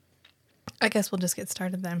I guess we'll just get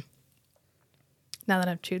started then. Now that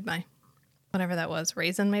I've chewed my, whatever that was,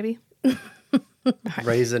 raisin maybe?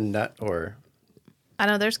 Raisin nut or... I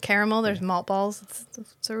know there's caramel, there's malt balls.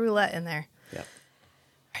 It's a roulette in there. Yeah. All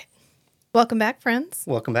right. Welcome back, friends.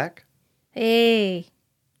 Welcome back. Hey.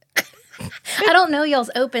 I don't know y'all's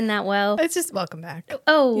open that well. It's just welcome back.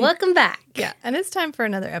 Oh, welcome back. Yeah, and it's time for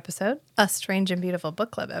another episode, a Strange and Beautiful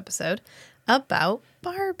Book Club episode about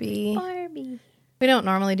Barbie. Barbie. We don't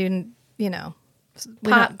normally do,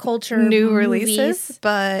 Pop culture new movies. releases,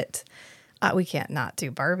 but we can't not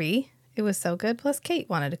do Barbie. It was so good. Plus, Kate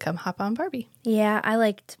wanted to come hop on Barbie. Yeah, I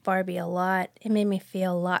liked Barbie a lot. It made me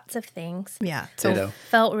feel lots of things. Yeah. Ditto.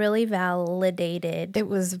 Felt really validated. It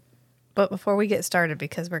was, but before we get started,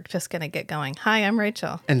 because we're just going to get going. Hi, I'm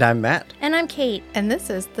Rachel. And I'm Matt. And I'm Kate. And this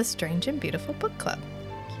is the Strange and Beautiful Book Club.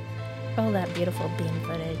 Oh, that beautiful bean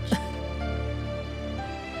footage.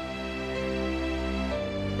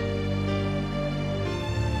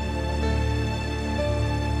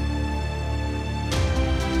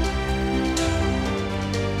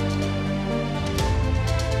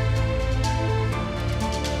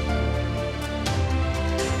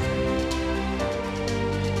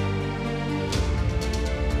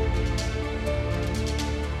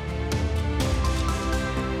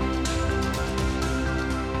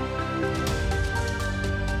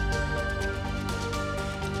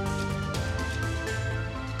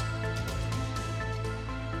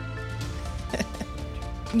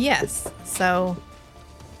 Yes. So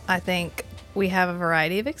I think we have a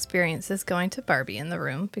variety of experiences going to Barbie in the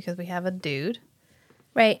room because we have a dude.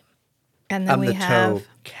 Right. And then I'm we the have toe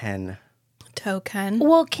Ken. Ken.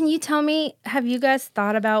 Well, can you tell me, have you guys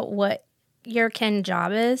thought about what your Ken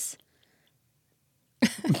job is?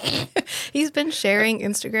 He's been sharing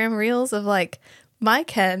Instagram reels of like my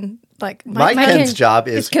Ken, like My Ken's Ken's job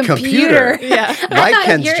is computer. computer. Yeah. My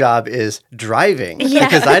Ken's Your- job is driving Yeah.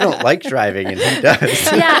 because I don't like driving and he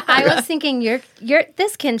does. Yeah, I was thinking your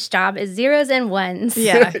this Ken's job is zeros and ones.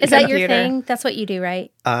 Yeah, Is that your computer. thing? That's what you do,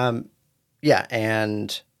 right? Yeah,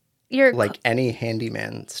 and You're like any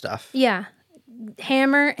handyman stuff. yeah,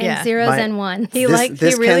 hammer and Yeah. zeros My- and one. He this liked.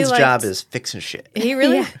 this he really Ken's liked, job is fixing shit. He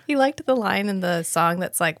really Yeah. he liked the line in the song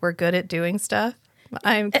that's like, "We're good at doing stuff."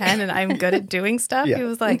 I'm Ken and I'm good at doing stuff. Yeah. He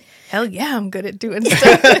was like, "Hell yeah, I'm good at doing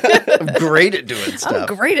stuff. I'm great at doing I'm stuff.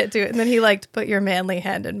 great at doing." And then he liked put your manly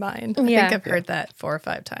hand in mine. I Yeah. think I've heard that 4 or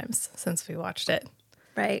 5 times since we watched it.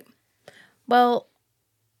 Right. Well,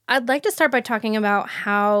 I'd like to start by talking about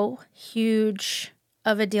how huge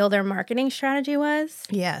of a deal their marketing strategy was.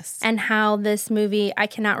 Yes. And how this movie, I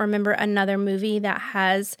cannot remember another movie that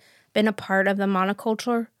has been a part of the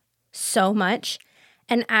monoculture so much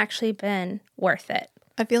and actually been worth it.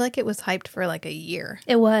 I feel like it was hyped for like a year,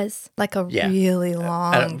 It was. like a Yeah. really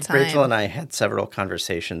long time. Rachel and I had several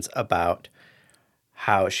conversations about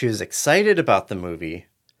how she was excited about the movie,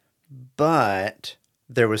 but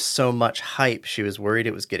there was so much hype. She was worried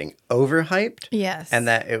it was getting overhyped. Yes. And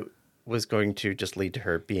that it was going to just lead to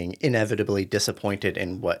her being inevitably disappointed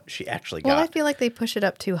in what she actually Well, I got. feel like they push it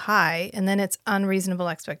up too high and then it's unreasonable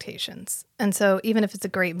expectations. And so even if it's a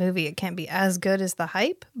great movie, it can't be as good as the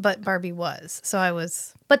hype, but Barbie was. So I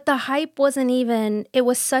was, But the hype wasn't even, it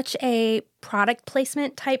was such a product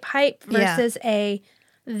placement type hype Yeah. versus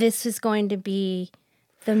this is going to be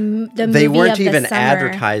the movie They weren't of the even summer,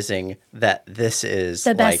 advertising that this is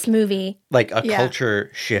the best movie. like a Yeah.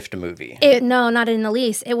 culture shift movie. No, not in the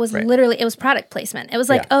least. It was Right. literally, it was product placement. It was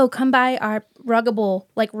like, Yeah. oh, come buy our Ruggable,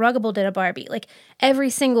 like Ruggable did a Barbie. Like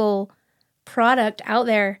every single product out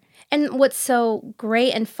there. And what's so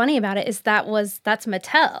great and funny about it is that's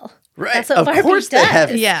Mattel. Right. That's what Of Barbie course they does.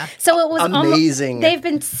 have yeah. So it was amazing they've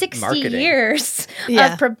been 60 marketing. years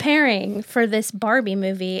Yeah. of preparing for this Barbie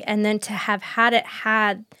movie, and then to have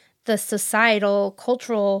had the societal,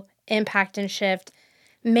 cultural impact and shift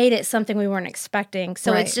made it something we weren't expecting.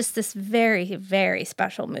 So Right. it's just this very, very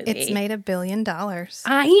special movie. It's made $1 billion.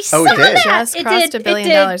 I Oh, saw it did? that. Just It crossed did. $1 billion.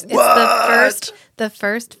 It did. It's the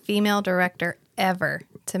first female director ever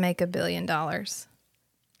to make $1 billion.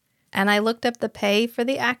 And I looked up the pay for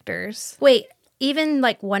the actors. Wait, even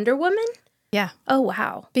like Wonder Woman? Yeah. Oh,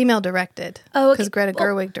 wow. Female directed. Oh, okay. Because Greta Well-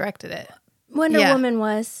 Gerwig directed it. Wonder Yeah. Woman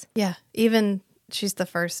was. Yeah. Even she's the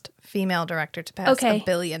first female director to pass Okay. $1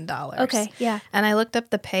 billion. Okay, yeah. And I looked up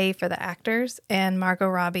the pay for the actors, and Margot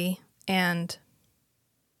Robbie and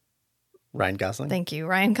Ryan Gosling. thank you,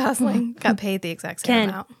 Ryan Gosling got paid the exact same Ken.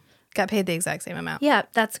 amount. Got paid the exact same amount. Yeah,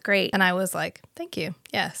 that's great. And I was like, thank you.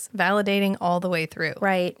 Yes. Validating all the way through.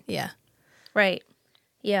 Right. Yeah. Right.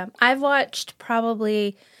 Yeah. I've watched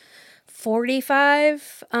probably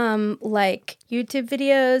 45 like YouTube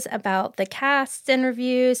videos about the cast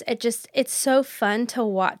interviews. It's so fun to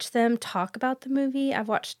watch them talk about the movie. I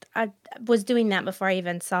was doing that before I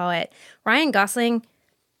even saw it. Ryan Gosling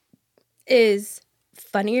is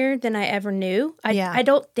funnier than I ever knew. I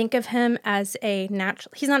don't think of him as a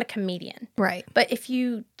natural. He's not a comedian. Right. But if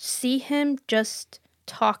you see him just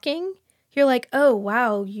talking, you're like, oh,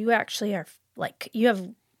 wow, you actually are like, you have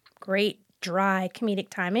great, dry comedic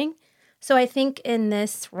timing. So I think in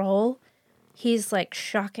this role, he's like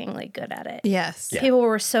shockingly good at it. Yes. Yeah. People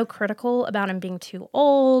were so critical about him being too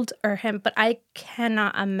old or him, but I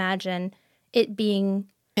cannot imagine it being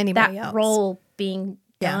Anybody that else. role being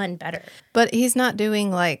done better. But he's not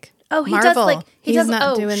doing like He Marvel. does like He's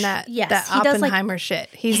not doing that yes, that he does, like- Oppenheimer shit.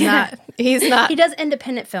 He's not. He's not. He does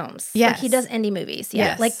independent films. Yes. Like he does indie movies. Yeah.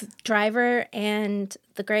 Yes. Like Driver and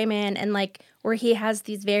The Gray Man and like where he has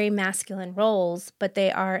these very masculine roles, but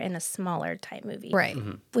they are in a smaller type movie. Right.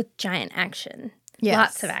 With giant action. Yes.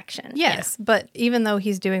 Lots of action. Yes, but even though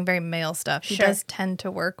he's doing very male stuff, he Sure. does tend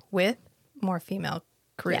to work with more female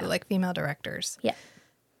crew, Yeah. like female directors. Yeah.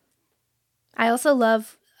 I also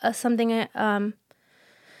love something.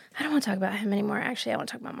 I don't want to talk about him anymore. Actually, I want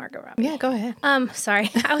to talk about Margot Robbie. Yeah, go ahead.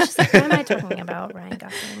 Sorry. I was just like, what am I talking about? Ryan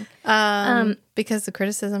Gosling. Because the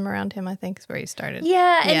criticism around him, I think, is where you started.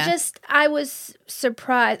 Yeah, and Yeah. just I was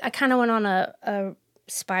surprised. I kind of went on a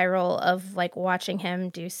spiral of like watching him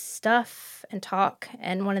do stuff and talk.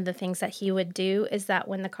 And one of the things that he would do is that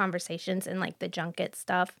when the conversations and like the junket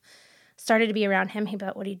stuff started to be around him, he'd be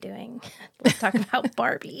like, "What are you doing? Let's talk about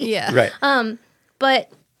Barbie." Yeah. Right.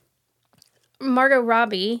 But Margot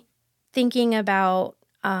Robbie, thinking about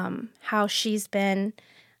how she's been,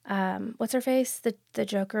 what's her face? The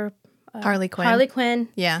Joker. Harley Quinn. Harley Quinn.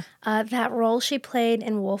 Yeah. That role she played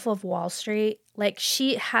in Wolf of Wall Street, like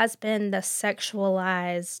she has been the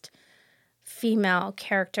sexualized female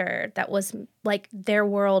character that was like their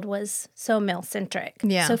world was so male centric.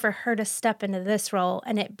 Yeah. So for her to step into this role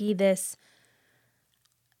and it be this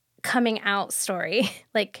coming out story,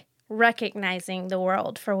 like recognizing the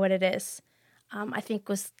world for what it is, I think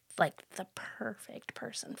was like the perfect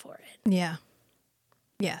person for it. Yeah.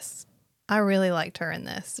 Yes. I really liked her in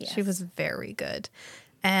this. Yes. She was very good.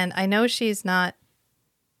 And I know she's not,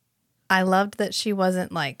 I loved that she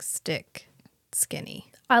wasn't like stick skinny.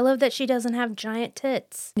 I love that she doesn't have giant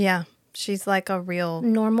tits. Yeah. She's like a real,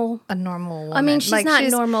 Normal. a normal woman. I mean, she's Like, not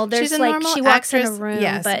normal. There's she's a like, normal she walks in a actress, room,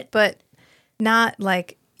 yes, but not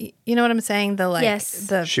like, you know what I'm saying? The like, Yes.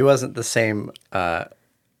 the She wasn't the same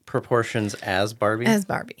proportions as Barbie. as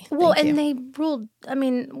Barbie. well, Thank and you. they ruled. I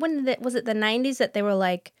mean, was it the 90s that they were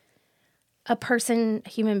like, a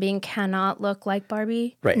human being cannot look like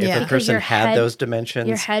Barbie? Right. Yeah. If a Because person your had head- those dimensions,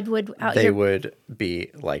 Your head would out. they your, would be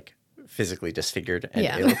like physically disfigured and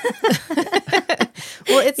Yeah. ill.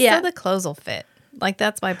 Well, it's Yeah. so the clothes will fit. Like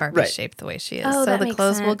that's why Barbie's Right. shaped the way she is. Oh, so that the makes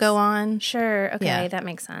clothes will sense. go on. Sure. Okay, Yeah. that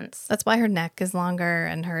makes sense. That's why her neck is longer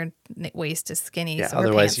and her waist is skinny. Yeah. So her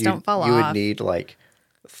Otherwise, pants don't fall you off. would need like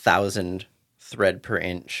 1,000 thread per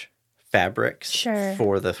inch fabrics Sure.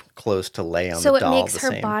 for the clothes to lay on So the it doll makes the her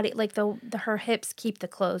same. body like her hips keep the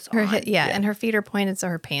clothes Her on. yeah, and her feet are pointed so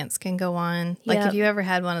her pants can go on. Like Yep. if you ever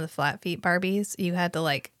had one of the flat feet Barbies, you had to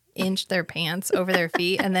like inch their pants over their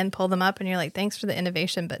feet and then pull them up, and you're like, thanks for the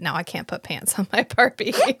innovation, but now I can't put pants on my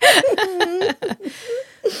Barbie.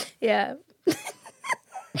 Yeah.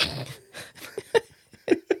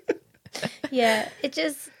 Yeah. It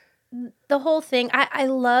just the whole thing. I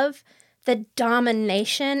love the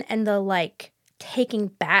domination and the like taking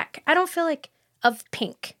back. I don't feel like of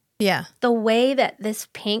pink. Yeah. The way that this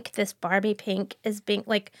Barbie pink is being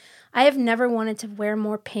like, I have never wanted to wear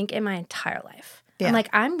more pink in my entire life. Yeah. I'm like,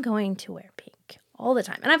 I'm going to wear pink all the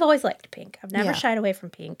time. And I've always liked pink. I've never Yeah. shied away from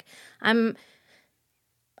pink.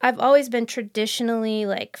 I've always been traditionally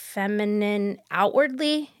like feminine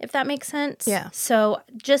outwardly, if that makes sense. Yeah. So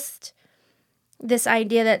just this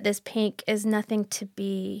idea that this pink is nothing to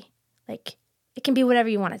be like, it can be whatever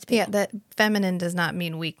you want it to be. Yeah, that feminine does not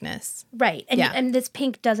mean weakness. Right. And, Yeah. and this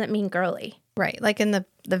pink doesn't mean girly. Right. Like in the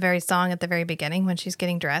very song at the very beginning when she's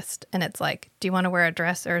getting dressed and it's like, do you want to wear a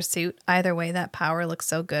dress or a suit? Either way, that power looks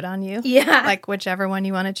so good on you. Yeah. Like whichever one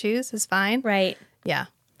you want to choose is fine. Right. Yeah.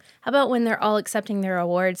 How about when they're all accepting their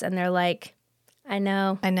awards and they're like, I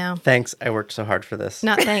know. I know. Thanks. I worked so hard for this.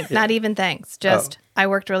 Not not even thanks. Just I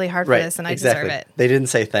worked really hard for right. this and I exactly. deserve it. They didn't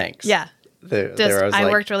say thanks. Yeah. There Just was I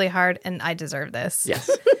like, worked really hard and I deserve this. Yes.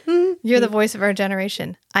 You're the voice of our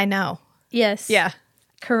generation. I know. Yes. Yeah.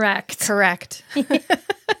 Correct. Correct.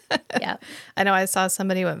 Yeah. I know I saw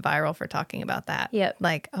somebody went viral for talking about that. Yep.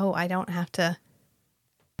 Like, oh, I don't have to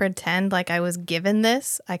pretend like I was given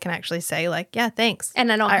this, I can actually say like, yeah, thanks.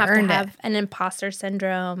 And I don't have to earned have it. an imposter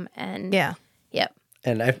syndrome. And Yeah. Yep.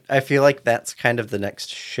 And I feel like that's kind of the next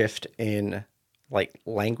shift in like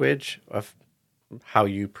language of how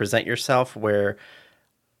you present yourself, where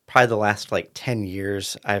probably the last like 10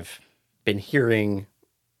 years I've been hearing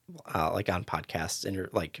like on podcasts and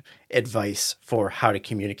like advice for how to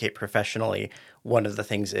communicate professionally. One of the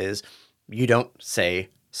things is you don't say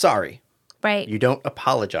sorry. Right. You don't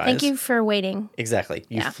apologize. Thank you for waiting. Exactly.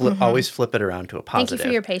 You Yeah. always flip it around to a positive. Thank you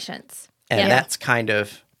for your patience. And Yeah. that's kind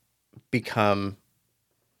of become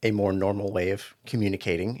a more normal way of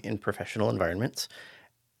communicating in professional environments.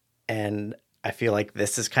 And I feel like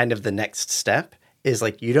this is kind of the next step, is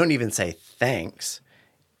like you don't even say thanks.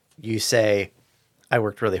 You say, I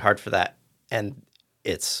worked really hard for that, and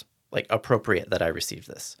it's like appropriate that I received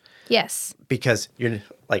this. Yes. Because you're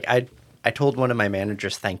like, I told one of my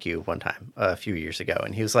managers thank you one time a few years ago,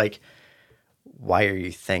 and he was like, why are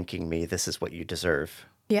you thanking me? This is what you deserve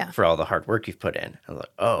for all the hard work you've put in. I was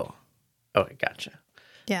like, oh, okay, gotcha.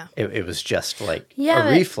 Yeah. It was just like Yeah, a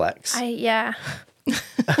but reflex. I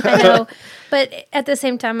know. But at the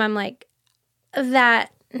same time, I'm like,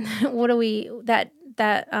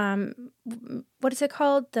 what is it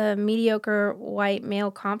called? The mediocre white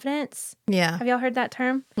male confidence. Yeah. Have y'all heard that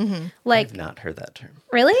term? Mm-hmm. Like, I've not heard that term.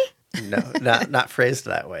 really? No, not phrased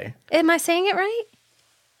that way. Am I saying it right?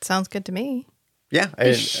 Sounds good to me. Yeah,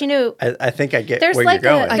 You know, I think I get there's where like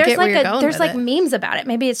you're going. I get where you're going there's with like it. memes about it.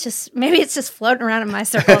 Maybe it's just floating around in my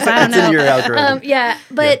circles. I don't It's in know. your algorithm. Yeah,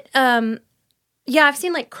 but yeah, I've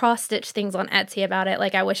seen like cross stitch things on Etsy about it.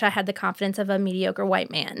 Like, I wish I had the confidence of a mediocre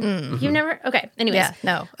white man. You never? Okay. Anyways, Yeah.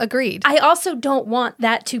 No. Agreed. I also don't want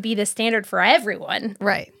that to be the standard for everyone.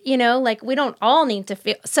 Right. You know, like we don't all need to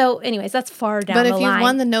feel. So, anyways, that's far down But the if line. you've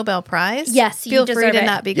won the Nobel Prize, Yes, you feel free deserve to it.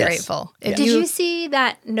 not be Yes. grateful. If Did you see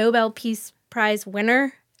that Nobel Peace Prize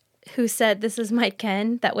winner who said, "This is my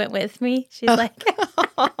Ken that went with me"? She's like,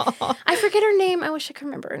 I forget her name. I wish I could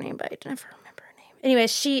remember her name, but I never remember her name.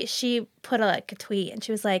 Anyways, she put a tweet, and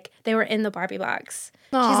she was like, they were in the Barbie box.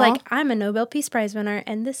 Aw. She's like, I'm a Nobel Peace Prize winner,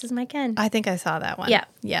 and this is my Ken. I think I saw that one. Yeah.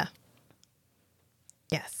 Yeah.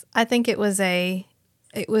 Yes. I think it's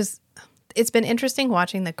been interesting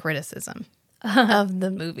watching the criticism of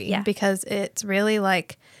the movie Yeah. because it's really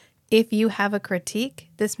like, if you have a critique,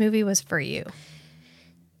 this movie was for you.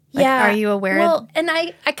 Like, yeah. are you aware Well, and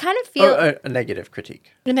I kind of feel. Or a negative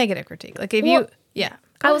critique. a negative critique? Like if Well, you, yeah.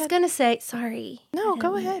 I was going to say, sorry. No,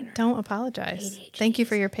 go ahead. Don't apologize. ADHD Thank you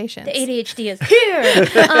for your patience. The ADHD is here.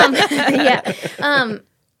 Yeah.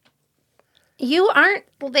 You aren't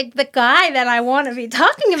like the guy that I want to be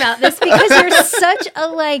talking about this because you're such a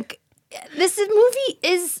like. This movie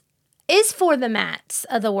is for the Matts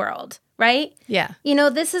of the world, right? Yeah. You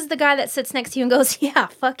know, this is the guy that sits next to you and goes, "Yeah,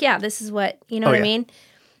 fuck yeah, this is what you know Oh, what I yeah. mean."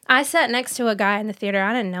 I sat next to a guy in the theater.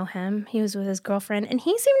 I didn't know him. He was with his girlfriend, and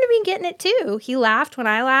he seemed to be getting it too. He laughed when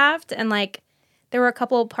I laughed, and like there were a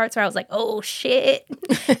couple of parts where I was like, "Oh shit,"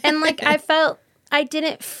 and like I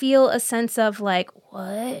didn't feel a sense of like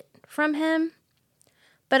what from him,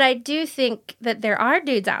 but I do think that there are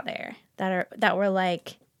dudes out there that were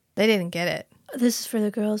like, They didn't get it. "This is for the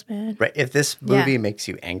girls, man." Right. If this movie makes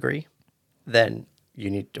you angry, then you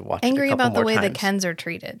need to watch Angry it a couple about the more way the times. Kens are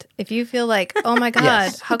treated. If you feel like, oh my God,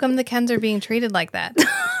 Yes. how come the Kens are being treated like that?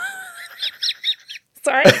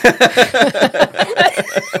 Sorry.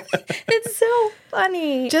 It's so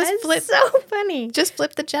funny. It's so funny. Just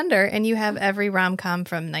flip the gender and you have every rom-com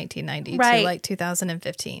from 1990 Right. to like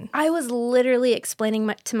 2015. I was literally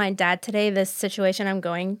explaining to my dad today this situation I'm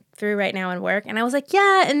going through right now in work. And I was like,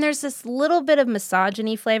 yeah, and there's this little bit of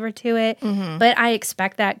misogyny flavor to it. But I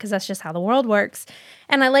expect that because that's just how the world works.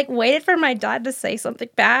 And I like waited for my dad to say something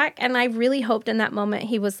back. And I really hoped in that moment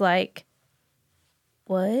he was like,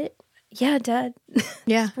 what? Yeah, Dad.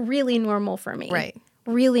 Yeah. Really normal for me. Right.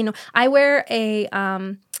 Really no. I wear a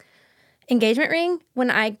engagement ring when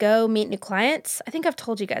I go meet new clients. I think I've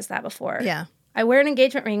told you guys that before. Yeah. I wear an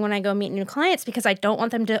engagement ring when I go meet new clients because I don't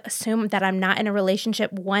want them to assume that I'm not in a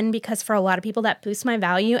relationship. One, because for a lot of people that boosts my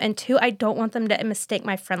value. And two, I don't want them to mistake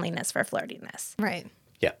my friendliness for flirtiness. Right.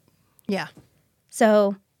 Yeah. Yeah.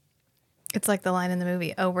 So, It's like the line in the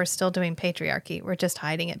movie, oh, we're still doing patriarchy. We're just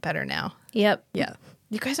hiding it better now. yep. Yeah.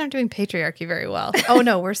 You guys aren't doing patriarchy very well. Oh,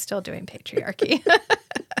 no, we're still doing patriarchy.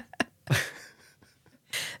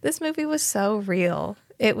 This movie was so real.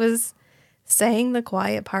 It was saying the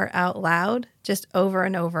quiet part out loud just over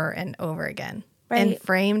and over and over again. And Right.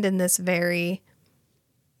 framed in this very,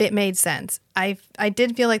 it made sense. I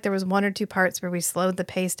did feel like there was one or two parts where we slowed the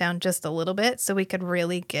pace down just a little bit so we could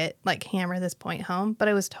really hammer this point home, but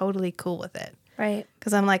I was totally cool with it. Right.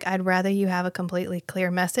 Because I'm like, I'd rather you have a completely clear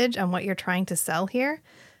message on what you're trying to sell here,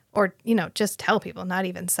 or, just tell people, not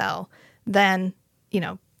even sell, than,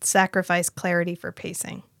 sacrifice clarity for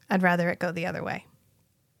pacing. I'd rather it go the other way.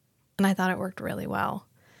 And I thought it worked really well,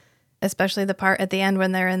 especially the part at the end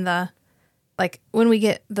when they're in when we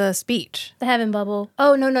get the speech. The heaven bubble.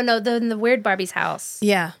 Oh, no. In the weird Barbie's house.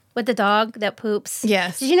 Yeah. With the dog that poops.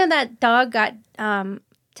 Yes. Did you know that dog got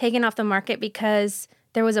taken off the market because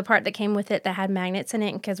there was a part that came with it that had magnets in it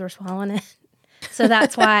and kids were swallowing it? So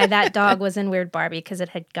that's why that dog was in Weird Barbie, because it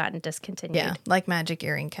had gotten discontinued. Yeah, like Magic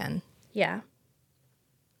Earring Ken. Yeah.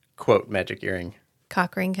 Quote, magic earring.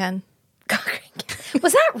 Cock ring Ken.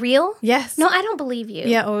 Was that real? Yes. No, I don't believe you.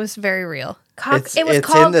 Yeah, it was very real. It's in the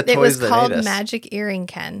It was Toys That called Made Us. Magic Earring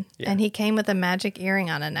Ken, and he came with a magic earring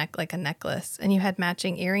on a like a necklace, and you had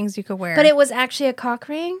matching earrings you could wear. But it was actually a cock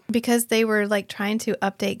ring? because they were trying to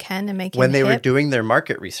update Ken and make him When they were hip. doing their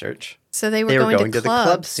market research, So they were they were going, going to the club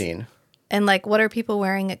clubs. scene. And what are people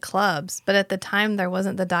wearing at clubs? But at the time, there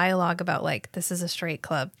wasn't the dialogue about this is a straight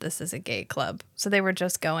club, this is a gay club. So they were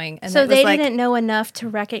just going, and So it was they didn't know enough to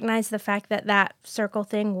recognize the fact that that circle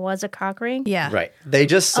thing was a cock ring? Yeah, Right. They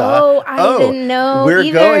just saw, Oh, I didn't know we're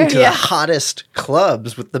either. going to Yeah. the hottest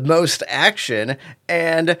clubs with the most action.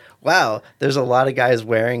 And wow, there's a lot of guys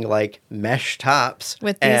wearing mesh tops.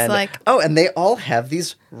 With these, and, and they all have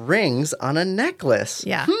these rings on a necklace.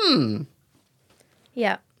 Yeah,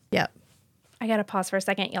 Yeah. yeah. I got to pause for a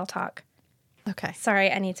second. Y'all talk. Okay,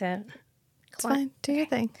 Sorry, I need to... it's fine. Do your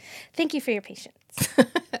thing. Thank you for your patience.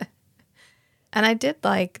 And I did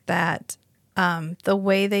like that. The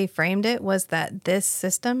way they framed it was that this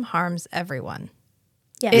system harms everyone.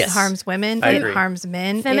 Yes. It harms women. I It agree. harms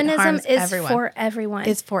men. it Feminism harms is everyone. for everyone.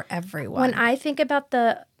 It's for everyone. When I think about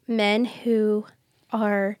the men who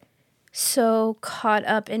are so caught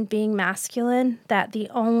up in being masculine that the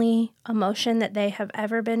only emotion that they have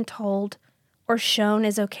ever been told or shown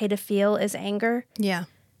is okay to feel is anger, yeah,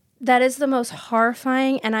 that is the most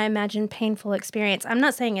horrifying and I imagine painful experience. I'm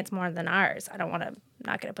not saying it's more than ours. I don't want to,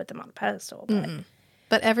 not going to put them on a pedestal,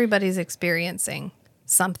 but everybody's experiencing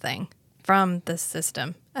something from this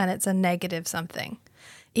system, and it's a negative something,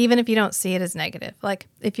 even if you don't see it as negative.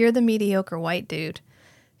 If you're the mediocre white dude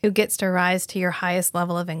who gets to rise to your highest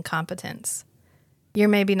level of incompetence, you're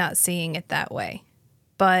maybe not seeing it that way.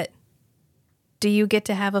 But do you get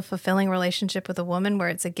to have a fulfilling relationship with a woman where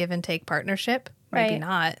it's a give and take partnership? Maybe Right.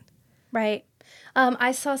 not. Right.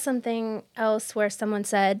 I saw something else where someone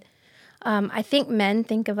said, I think men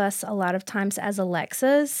think of us a lot of times as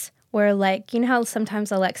Alexas, where you know how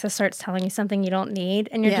sometimes Alexa starts telling you something you don't need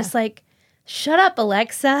and you're Yeah. just like, shut up,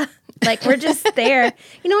 Alexa. We're just there.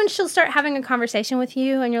 You know, when she'll start having a conversation with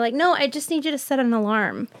you and you're like, no, I just need you to set an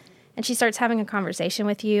alarm. And she starts having a conversation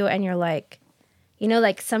with you and you're like,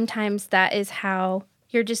 sometimes that is how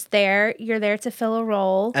you're just there. You're there to fill a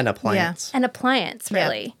role. An appliance. An appliance, Yeah.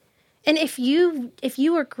 really. And if you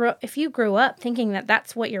grew up thinking that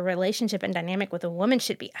that's what your relationship and dynamic with a woman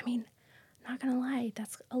should be, I mean, I'm not gonna lie,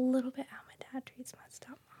 that's a little bit how my dad treats my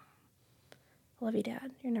stepmom. I love you,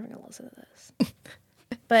 Dad. You're never gonna listen to this,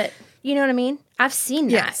 but you know what I mean. I've seen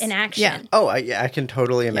that Yes. in action. Yeah. Oh, I can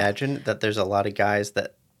totally imagine that there's a lot of guys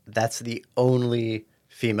that's the only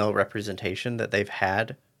female representation that they've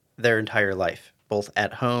had their entire life, both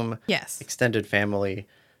at home, Yes. extended family,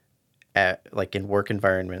 in work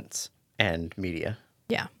environments and media.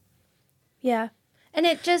 Yeah. Yeah. And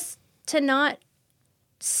it just to not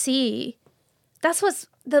see, that's what's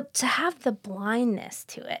to have the blindness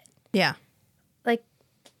to it. Yeah.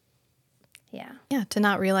 Yeah. Yeah. To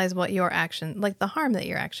not realize what your action, the harm that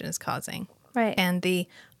your action is causing. Right. And the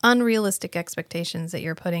unrealistic expectations that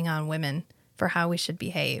you're putting on women for how we should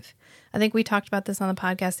behave. I think we talked about this on the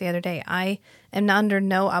podcast the other day. I am under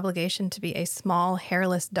no obligation to be a small,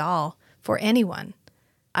 hairless doll for anyone.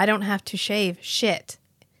 I don't have to shave shit.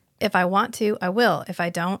 If I want to, I will. If I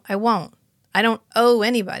don't, I won't. I don't owe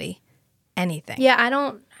anybody anything. Yeah, I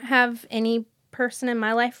don't have any person in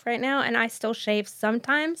my life right now, and I still shave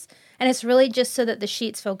sometimes. And it's really just so that the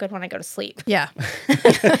sheets feel good when I go to sleep. Yeah.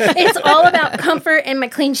 It's all about comfort and my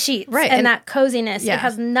clean sheets. Right, And and- that coziness. Yeah. It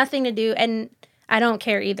has nothing to do, and I don't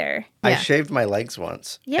care either. I Yeah. shaved my legs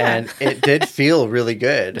once. Yeah. And it did feel really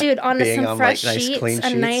good. Dude, on being some on fresh nice sheets, clean a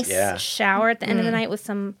sheets. nice Yeah. shower at the end of the night with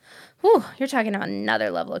some Whew, you're talking about another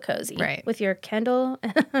level of cozy. Right. With your Kindle,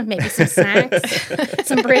 maybe some snacks,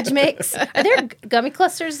 some bridge mix. Are there gummy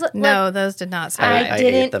clusters? No, those did not start. I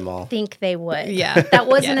didn't ate them all. think they would. Yeah. That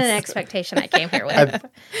wasn't an Yes. expectation I came here with.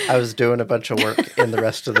 I was doing a bunch of work in the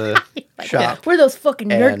rest of the shop. Where are those fucking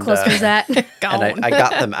nerd And, clusters at? And Gone. I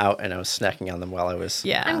got them out and I was snacking on them while I was.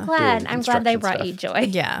 Yeah. I'm glad. doing I'm glad they construction brought you joy.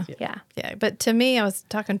 Yeah. Yeah. Yeah. But to me, I was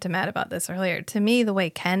talking to Matt about this earlier. To me, the way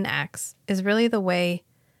Ken acts is really the way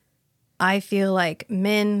I feel like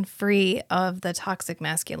men free of the toxic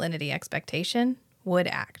masculinity expectation would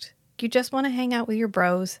act. You just want to hang out with your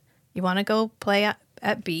bros. You want to go play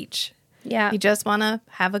at beach. Yeah. You just want to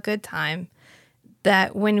have a good time.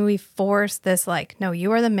 That when we force this, like, no,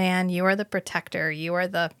 you are the man, you are the protector, you are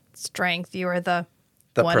the strength, you are the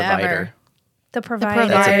whatever. provider. The provider.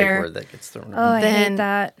 That's a big provider. word that gets thrown Oh, around. I Then- hate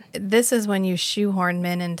that. This is when you shoehorn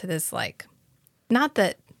men into this, like, not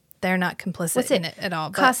that they're not complicit What's in it? it at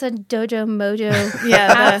all, but Casa Dojo Mojo.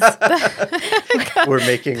 yeah, the We're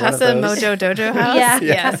making one Casa of those. Mojo Dojo House. Yeah,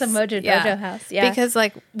 Yes. Casa Mojo Yeah. Dojo House. Yeah. Because,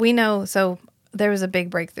 like, we know, so there was a big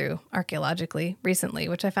breakthrough archaeologically recently,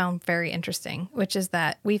 which I found very interesting, which is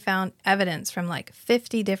that we found evidence from like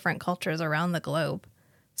 50 different cultures around the globe.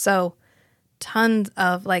 So, tons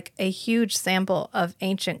of, like, a huge sample of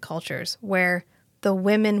ancient cultures where the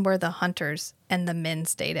women were the hunters and the men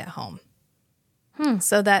stayed at home.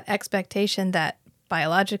 So, that expectation that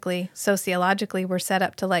biologically, sociologically, we're set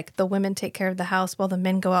up to, like, the women take care of the house while the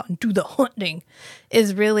men go out and do the hunting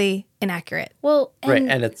is really inaccurate. well, and, Right.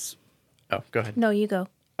 And it's. Oh, go ahead. no, you go.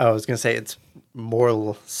 Oh, I was going to say it's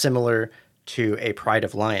more similar to a pride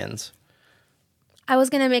of lions. I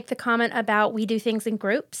was going to make the comment about we do things in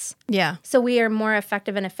groups. Yeah. So we are more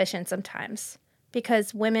effective and efficient sometimes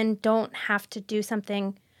because women don't have to do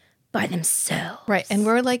something by themselves. Right. And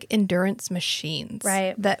we're like endurance machines.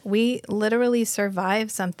 Right. That we literally survive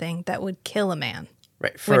something that would kill a man,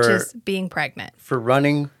 Right. which is being pregnant. For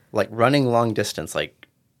running long distance, like,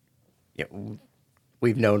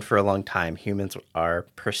 we've known for a long time, humans are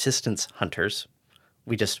persistence hunters.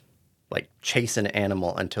 We just like chase an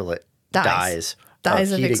animal until it dies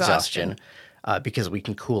Dies of heat exhaustion. because we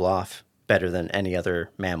can cool off better than any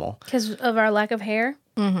other mammal. Because of our lack of hair.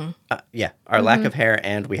 Our lack of hair,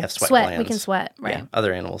 and we have sweat Sweat. glands. We can sweat. Right. Yeah,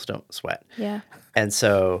 other animals don't sweat. Yeah. And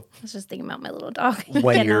so I was just thinking about my little dog.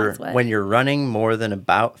 when Cannot you're sweat. when you're running more than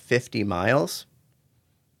about 50 miles,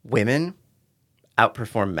 women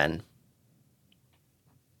outperform men.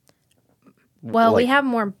 Well, we like- have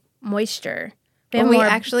more moisture. And we more-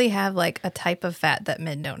 actually have like a type of fat that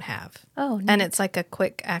men don't have. Oh, And it's like a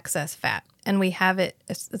quick access fat. And we have it,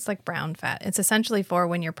 it's like brown fat. It's essentially for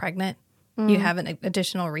when you're pregnant, you have an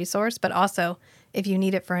additional resource, but also if you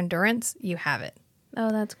need it for endurance, you have it. Oh,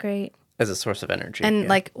 that's great. As a source of energy. And yeah.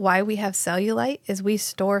 like why we have cellulite is we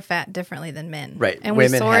store fat differently than men. Right. And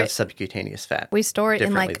Women we store have it, subcutaneous fat. we store it in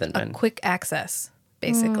differently like than a men. quick access,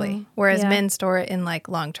 basically. Whereas yeah. men store it in like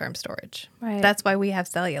long-term storage. Right. That's why we have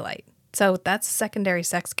cellulite. So that's a secondary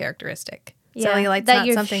sex characteristic. Yeah. Cellulite's that not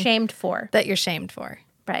you're something shamed for. that you're shamed for.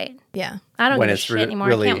 Right. Yeah. I don't When give a it's shit re- anymore.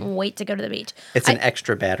 really- I can't wait to go to the beach. It's an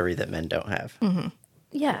extra battery that men don't have.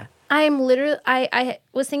 Yeah. I'm literally I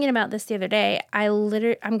was thinking about this the other day.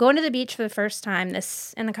 I'm going to the beach for the first time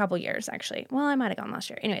this in a couple years actually. Well, I might have gone last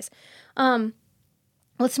year. Anyways,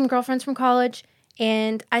 with some girlfriends from college,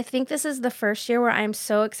 and I think this is the first year where I'm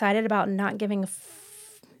so excited about not giving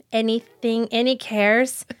any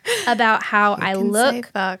cares about how I Can look.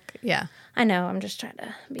 say fuck. Yeah. I know, I'm just trying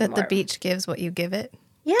to be That the more- beach gives what you give it.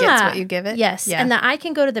 yeah. Gets what you give it. Yes. Yeah. And that I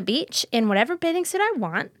can go to the beach in whatever bathing suit I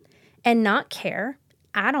want and not care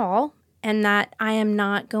at all. And that I am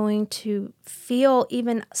not going to feel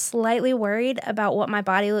even slightly worried about what my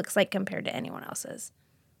body looks like compared to anyone else's.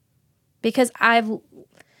 Because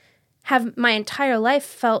have my entire life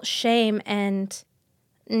felt shame and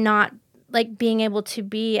not like being able to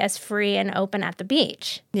be as free and open at the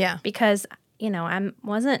beach. Yeah. Because,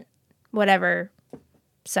 wasn't whatever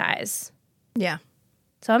size. Yeah.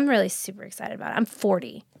 So I'm really super excited about it. I'm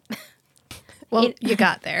 40. Well, you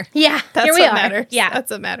got there. Yeah, That's here we what are. matters. Yeah, That's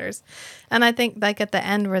what matters. And I think like at the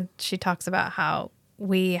end where she talks about how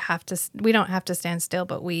we don't have to stand still,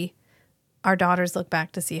 but our daughters look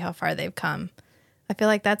back to see how far they've come. I feel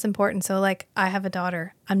like that's important. So like I have a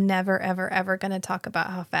daughter. I'm never, ever, ever going to talk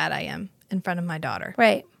about how fat I am in front of my daughter.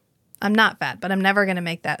 right. I'm not fat, but I'm never going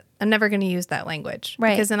to use that language.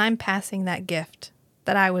 Right. Because then I'm passing that gift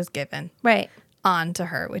that I was given Right. on to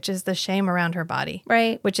her, which is the shame around her body.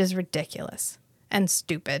 Right. Which is ridiculous and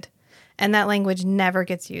stupid. And that language never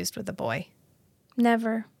gets used with a boy.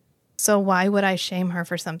 Never. So why would I shame her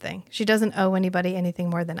for something? She doesn't owe anybody anything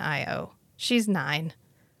more than I owe. She's 9.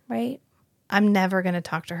 Right. I'm never going to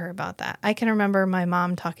talk to her about that. I can remember my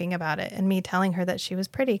mom talking about it and me telling her that she was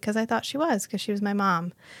pretty because I thought she was because she was my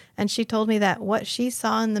mom. And she told me that what she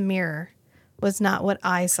saw in the mirror was not what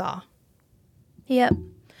I saw. Yep.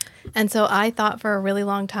 And so I thought for a really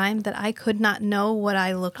long time that I could not know what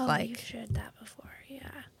I looked You like. shared that before. Yeah.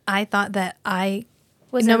 I thought that no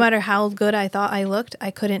Wasn't- matter how good I thought I looked,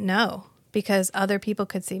 I couldn't know because other people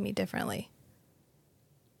could see me differently.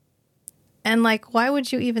 And like, why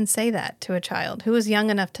would you even say that to a child who is young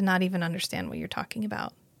enough to not even understand what you're talking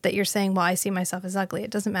about? That you're saying, well, I see myself as ugly. It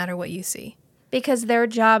doesn't matter what you see. Because their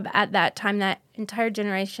job at that time, that entire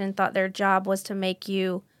generation thought their job was to make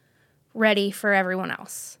you ready for everyone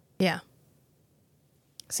else. Yeah.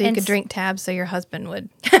 So you And could drink Tab so your husband would.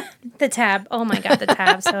 The Tab. Oh my God, the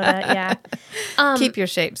Tab soda. Yeah. Keep your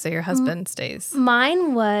shape so your husband stays.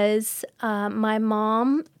 Mine was my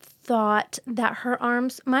mom thought that her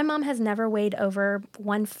arms, my mom has never weighed over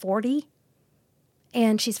 140,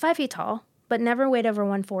 and she's 5 feet tall, but never weighed over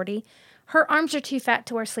 140. Her arms are too fat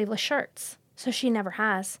to wear sleeveless shirts, so she never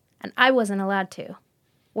has. And I wasn't allowed to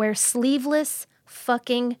wear sleeveless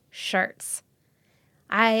fucking shirts.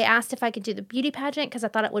 I asked if I could do the beauty pageant because I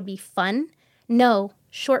thought it would be fun. No,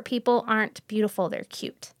 short people aren't beautiful, they're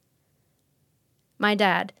cute. My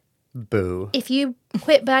dad, Boo. if you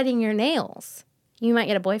quit biting your nails, you might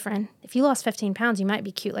get a boyfriend. If you lost 15 pounds, you might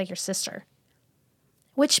be cute like your sister.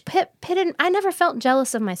 Which pitted, I never felt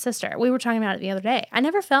jealous of my sister. We were talking about it the other day. I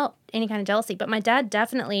never felt any kind of jealousy, but my dad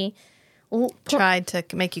definitely Tried to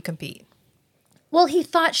make you compete. Well, he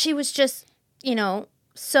thought she was just,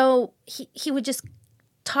 so he would just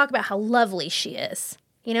talk about how lovely she is.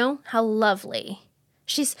 How lovely.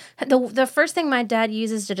 She's the first thing my dad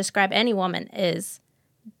uses to describe any woman is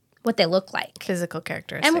what they look like. Physical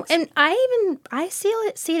characteristics. And I see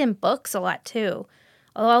it in books a lot too.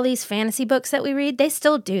 All these fantasy books that we read, they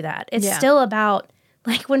still do that. It's still about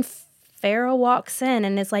like when Pharaoh walks in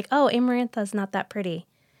and is like, "Oh, Amarantha's not that pretty."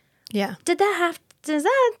 Yeah. Was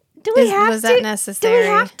that necessary? Do we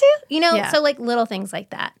have to? Yeah. So like little things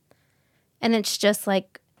like that. And it's just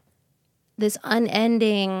like this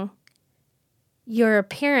unending, your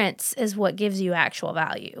appearance is what gives you actual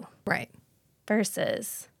value. Right.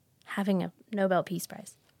 Versus having a Nobel Peace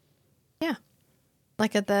Prize. Yeah.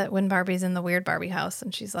 Like when Barbie's in the weird Barbie house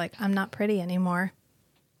and she's like, I'm not pretty anymore.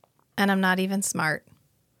 And I'm not even smart.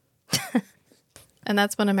 And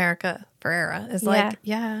that's when America Ferrera is like,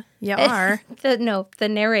 yeah, you are. The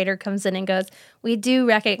narrator comes in and goes, we do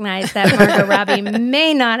recognize that Margot Robbie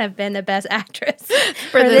may not have been the best actress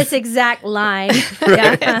for this exact line.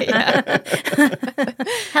 Yeah.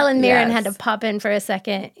 Helen Mirren had to pop in for a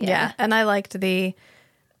second. Yeah. And I liked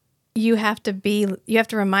you have to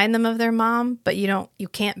remind them of their mom, but you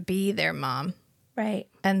can't be their mom. Right.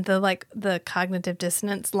 And the cognitive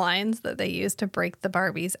dissonance lines that they use to break the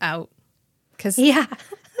Barbies out. Because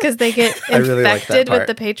they get infected with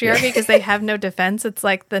the patriarchy because they have no defense. It's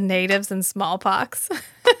like the natives and smallpox.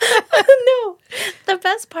 No. The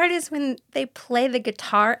best part is when they play the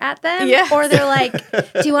guitar at them. Yes. Or they're like,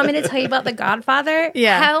 do you want me to tell you about The Godfather?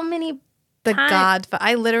 Yeah. How many Godfather.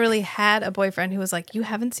 I literally had a boyfriend who was like, you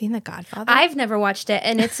haven't seen The Godfather? I've never watched it,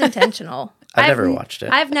 and it's intentional. I've never watched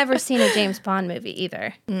it. I've never seen a James Bond movie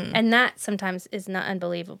either. And that sometimes is not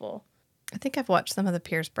unbelievable. I think I've watched some of the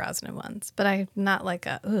Pierce Brosnan ones, but I'm not like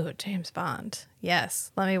James Bond.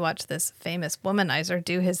 Yes, let me watch this famous womanizer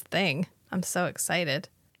do his thing. I'm so excited.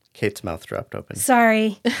 Kate's mouth dropped open.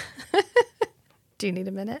 Sorry. Do you need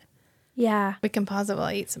a minute? Yeah. We can pause it while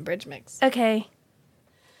I eat some bridge mix. Okay.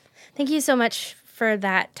 Thank you so much for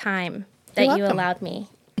that time that you allowed me.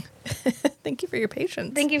 Thank you for your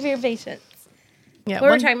patience. Thank you for your patience. Yeah,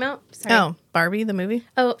 what were we talking about? Sorry. Oh, Barbie, the movie?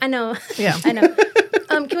 Oh, I know. Yeah. I know.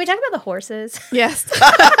 Can we talk about the horses? Yes.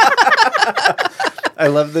 I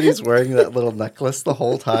love that he's wearing that little necklace the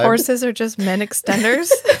whole time. Horses are just men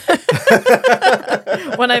extenders.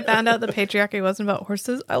 When I found out the patriarchy wasn't about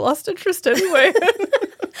horses, I lost interest anyway.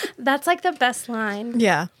 That's like the best line.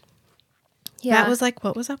 Yeah. Yeah. That was like,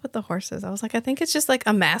 what was up with the horses? I was like, I think it's just like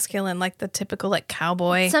a masculine, like the typical like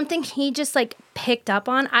cowboy. Something he just like picked up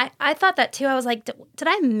on. I thought that too. I was like, did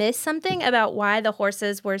I miss something about why the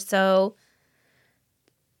horses were so,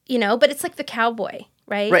 but it's like the cowboy,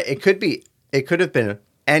 right? Right. It could have been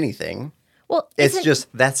anything. Well, it's just,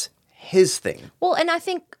 that's his thing. Well, and I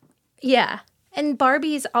think, yeah. And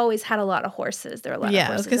Barbie's always had a lot of horses. There are a lot of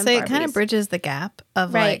horses. I was going to say, it kind of bridges the gap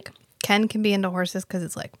of like Ken can be into horses because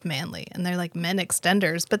it's like manly and they're like men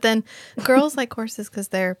extenders. But then girls like horses because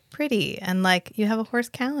they're pretty and like you have a horse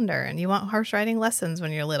calendar and you want horse riding lessons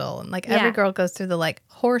when you're little. And like every girl goes through the like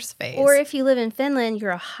horse phase. Or if you live in Finland,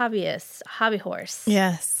 you're a hobbyist, hobby horse.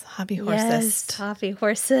 Yes, hobby horsist. Yes, hobby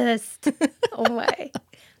horsist. Oh my.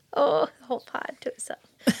 Oh, the whole pod to itself.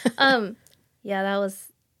 Yeah, that was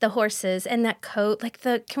the horses and that coat. Like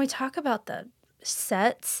can we talk about the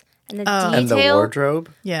sets? And the detail. And the wardrobe.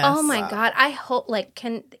 Yes. Oh my God. I hope, like,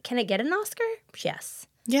 can it get an Oscar? Yes.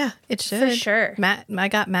 Yeah, it should. For sure. I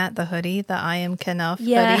got Matt the hoodie, the I Am Kenough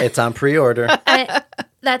Yeah. hoodie. It's on pre-order.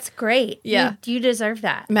 That's great. Yeah. You deserve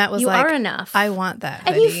that. Matt was you like, are enough. I want that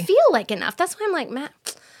and hoodie. you feel like enough. That's why I'm like,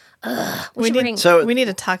 Matt, we need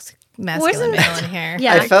a toxic masculine male in here.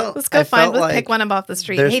 Yeah. Let's go pick one up off the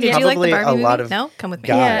street. There's Hey, did you like the probably Barbie a lot movie? of No? Come with me.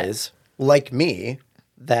 guys like me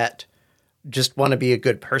that just want to be a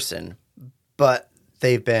good person, but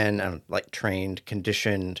they've been like trained,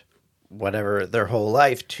 conditioned, whatever, their whole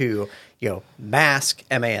life to, mask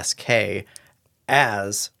M-A-S-K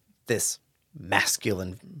as this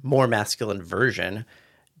more masculine version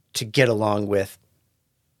to get along with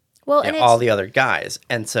all the other guys.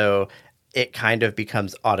 And so it kind of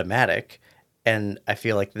becomes automatic. And I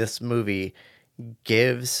feel like this movie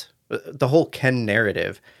gives the whole Ken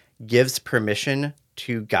narrative gives permission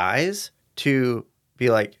to guys to be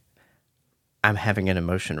like, I'm having an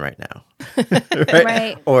emotion right now.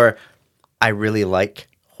 Right. Or I really like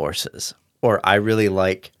horses. Or I really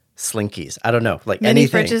like slinkies. I don't know. Like Mini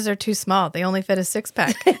anything. fridges are too small. They only fit a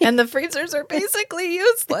 6-pack. And the freezers are basically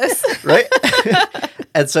useless. Right?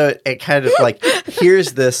 And so it kind of like,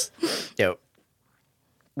 here's this,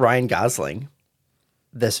 Ryan Gosling,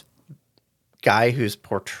 this guy who's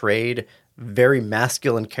portrayed very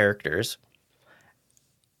masculine characters,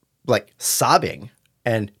 like sobbing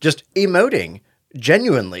and just emoting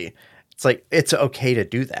genuinely. It's like, it's okay to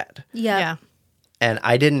do that. Yeah. And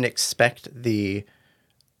I didn't expect the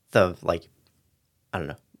like, I don't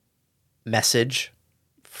know, message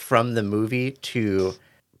from the movie to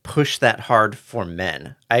push that hard for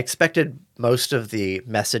men. I expected most of the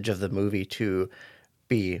message of the movie to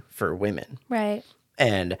be for women. Right.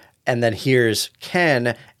 And then here's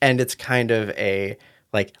Ken, and it's kind of a,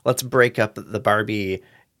 like, let's break up the Barbie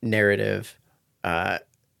narrative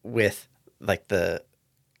with, like, the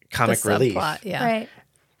comic relief. Subplot, yeah. Right.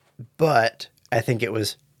 But I think it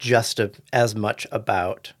was just as much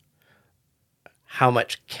about how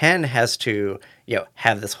much Ken has to,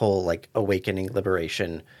 have this whole, like, awakening,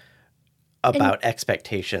 liberation about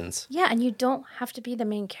expectations. Yeah, and you don't have to be the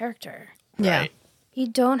main character. Yeah. Right? You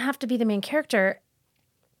don't have to be the main character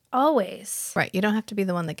always. Right. You don't have to be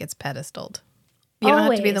the one that gets pedestaled. You don't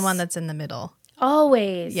have to be the one that's in the middle.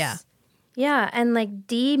 Always. Yeah. Yeah, and like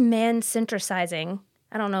de-man-centricizing.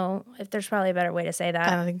 I don't know if there's probably a better way to say that.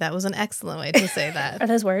 I don't think that was an excellent way to say that. Are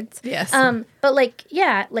those words? Yes. But like,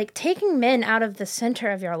 yeah, like taking men out of the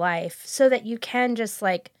center of your life so that you can just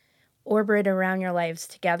like orbit around your lives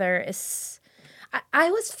together is.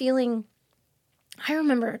 I was feeling. I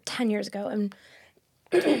remember 10 years ago, and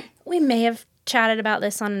we may have chatted about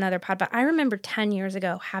this on another pod, but I remember 10 years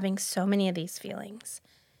ago having so many of these feelings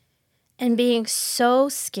and being so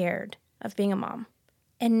scared of being a mom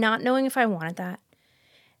and not knowing if I wanted that.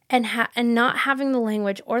 And not having the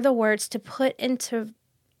language or the words to put into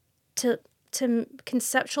to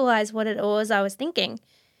conceptualize what it was I was thinking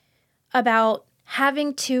about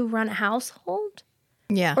having to run a household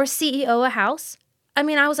Yeah. or CEO a house. I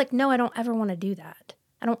mean, I was like, no, I don't ever want to do that.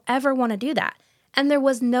 I don't ever want to do that. And there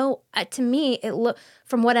was no, to me, it looked,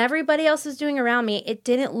 from what everybody else was doing around me, it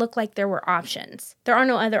didn't look like there were options. There are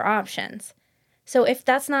no other options. So if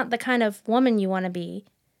that's not the kind of woman you want to be,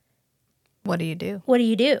 What do you do? what do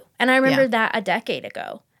you do? And I remember Yeah. that a decade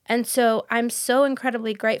ago. And so I'm so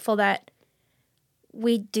incredibly grateful that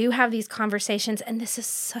we do have these conversations. And this is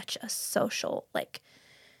such a social, like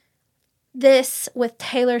this with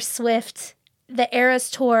Taylor Swift, the Eras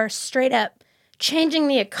Tour, straight up changing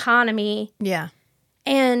the economy. Yeah.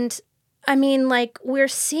 And I mean, like, we're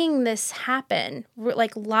seeing this happen,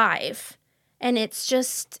 like, live. And it's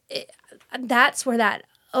just, that's where that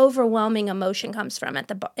overwhelming emotion comes from at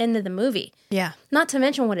the end of the movie. Yeah. Not to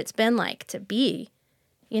mention what it's been like to be,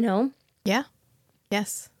 Yeah.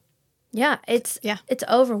 Yes. Yeah, it's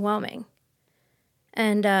overwhelming.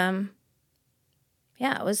 And,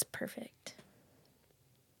 yeah, it was perfect.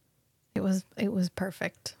 It was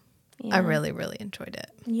perfect. Yeah. I really, really enjoyed it.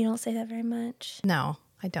 And you don't say that very much. No,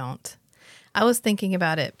 I don't. I was thinking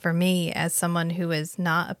about it for me as someone who is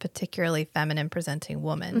not a particularly feminine presenting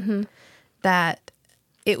woman, that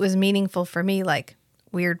it was meaningful for me, like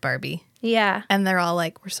Weird Barbie. Yeah. And they're all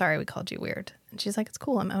like, we're sorry we called you weird. And she's like, it's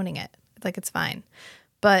cool. I'm owning it. Like, it's fine.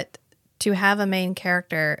 But to have a main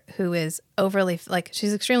character who is overly, like,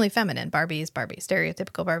 she's extremely feminine. Barbie is Barbie.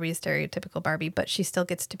 Stereotypical Barbie. But she still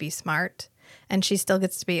gets to be smart. And she still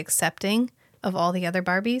gets to be accepting of all the other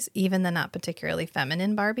Barbies, even the not particularly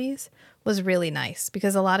feminine Barbies, was really nice.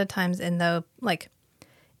 Because a lot of times in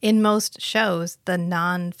most shows, the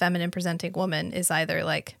non-feminine presenting woman is either,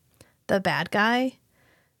 like, the bad guy,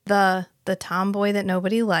 the tomboy that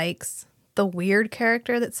nobody likes, the weird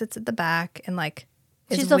character that sits at the back and, like,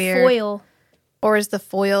 is She's the weird, foil. or is the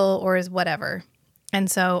foil, or is whatever.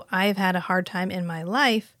 And so I've had a hard time in my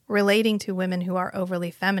life relating to women who are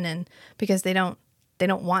overly feminine because they don't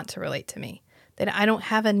want to relate to me. I don't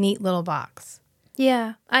have a neat little box.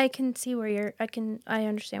 Yeah, I can see where I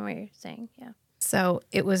understand what you're saying. Yeah. So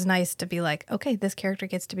it was nice to be like, okay, this character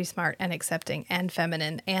gets to be smart and accepting and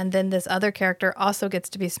feminine. And then this other character also gets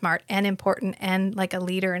to be smart and important and like a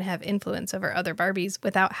leader and have influence over other Barbies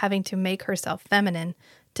without having to make herself feminine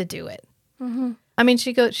to do it. Mm-hmm. I mean,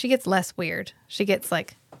 she gets less weird. She gets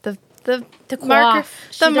like the marker,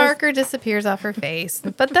 marker disappears off her face,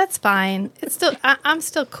 but that's fine. It's still, I'm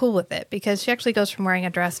still cool with it because she actually goes from wearing a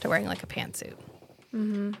dress to wearing like a pantsuit.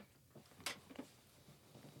 Mm-hmm.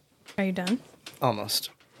 Are you done? Almost.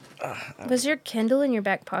 Was your Kindle in your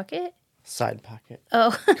back pocket? Side pocket.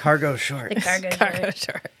 Oh. Cargo shorts. The cargo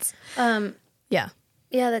shorts. Yeah.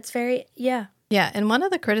 Yeah, that's very, yeah. Yeah, and one of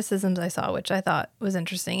the criticisms I saw, which I thought was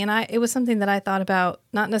interesting, and it was something that I thought about,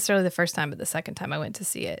 not necessarily the first time, but the second time I went to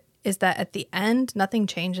see it, is that at the end, nothing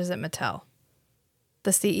changes at Mattel.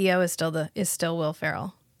 The CEO is still Will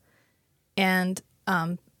Ferrell. And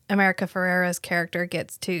America Ferrera's character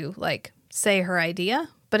gets to, like, say her idea,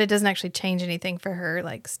 but it doesn't actually change anything for her,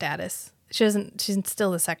 like, status. She's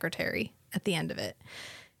still the secretary at the end of it.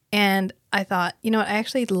 And I thought, you know what, I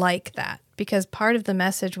actually like that because part of the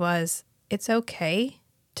message was it's okay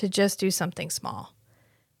to just do something small.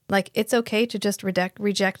 Like, it's okay to just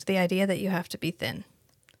reject the idea that you have to be thin.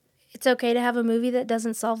 It's okay to have a movie that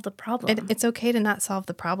doesn't solve the problem. It's okay to not solve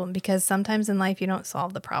the problem because sometimes in life you don't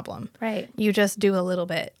solve the problem. Right. You just do a little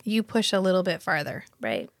bit. You push a little bit farther.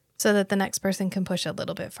 Right. So that the next person can push a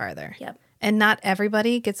little bit farther. Yep. And not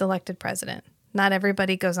everybody gets elected president. Not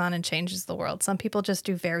everybody goes on and changes the world. Some people just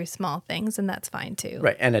do very small things, and that's fine too.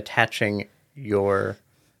 Right. And attaching your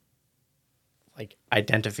like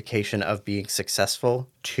identification of being successful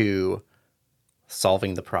to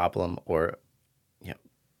solving the problem or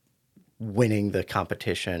winning the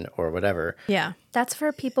competition or whatever. Yeah. That's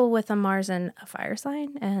for people with a Mars and a fire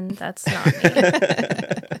sign, and that's not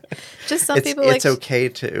me. Just some people it's okay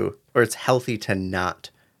to, or it's healthy to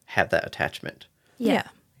not have that attachment. Yeah.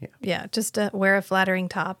 Just wear a flattering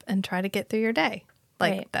top and try to get through your day.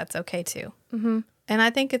 Like, right. That's okay too. Mm-hmm. And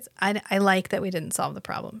I think I like that we didn't solve the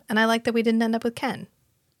problem. And I like that we didn't end up with Ken.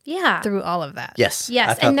 Yeah. Through all of that. Yes.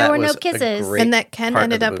 And there were no kisses. And that Ken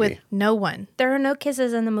ended up with no one. There are no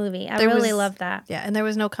kisses in the movie. I really love that. Yeah. And there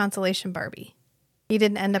was no consolation Barbie. He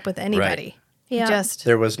didn't end up with anybody. Right. Yeah.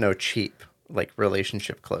 There was no cheap, like,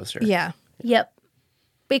 relationship closer. Yeah. Yep.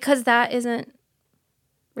 Because that isn't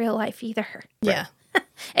real life either. Yeah.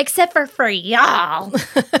 Except for y'all.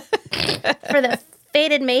 For the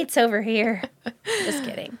fated mates over here. Just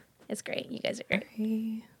kidding. It's great. You guys are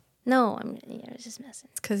great. No, I was just messing.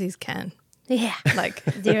 It's because he's Ken. Yeah. Like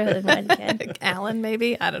dear one Ken. Alan,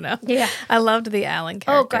 maybe? I don't know. Yeah. I loved the Alan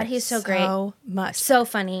character. Oh, God, he's so great. So much. So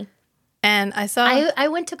funny. And I saw... I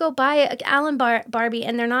went to go buy an Alan Barbie,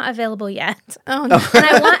 and they're not available yet. Oh, no. And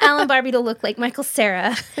I want Alan Barbie to look like Michael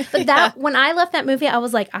Cera. But when I left that movie, I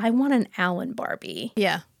was like, I want an Alan Barbie.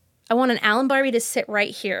 Yeah. I want an Alan Barbie to sit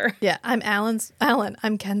right here. Yeah, I'm Alan.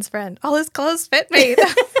 I'm Ken's friend. All his clothes fit me.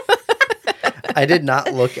 I did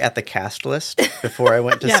not look at the cast list before I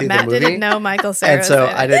went to see Matt the movie. Didn't know Michael Cera. And so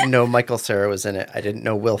I didn't know Michael Cera was in it. I didn't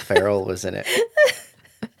know Will Ferrell was in it.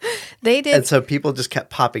 They did. And so people just kept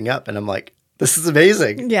popping up, and I'm like, this is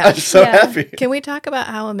amazing. Yeah. I'm so happy. Can we talk about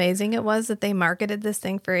how amazing it was that they marketed this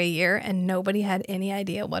thing for a year and nobody had any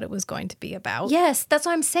idea what it was going to be about? Yes, that's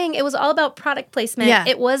what I'm saying. It was all about product placement. Yeah.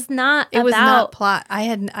 It was not was not plot.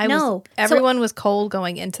 Everyone was cold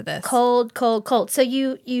going into this. Cold. So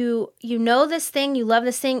you know this thing, you love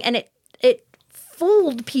this thing, and it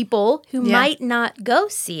fooled people who might not go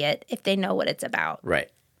see it if they know what it's about. Right.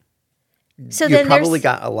 So you then probably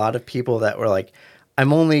got a lot of people that were like,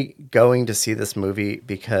 I'm only going to see this movie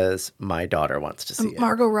because my daughter wants to see it.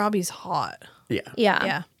 Margot Robbie's hot. Yeah.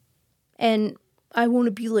 Yeah. And I want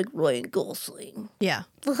to be like Ryan Gosling. Yeah.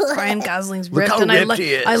 Ryan Gosling's Look ripped, how and ripped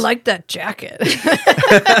he is. I like that jacket.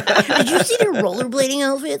 Did you see their rollerblading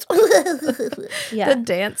outfits? The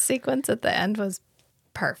dance sequence at the end was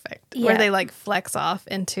perfect. Yeah. Where they like flex off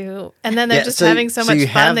into, and then they're Yeah, just having so much you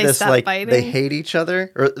fun have they this, stop like, fighting. They hate each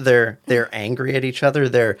other, or they're angry at each other.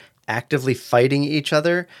 They're actively fighting each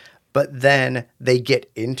other, but then they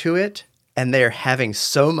get into it, and they're having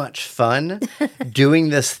so much fun doing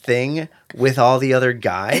this thing with all the other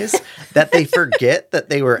guys that they forget that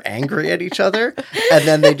they were angry at each other, and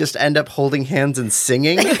then they just end up holding hands and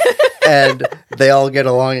singing, and they all get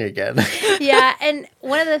along again. Yeah, and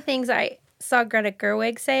one of the things I saw Greta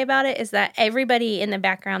Gerwig say about it is that everybody in the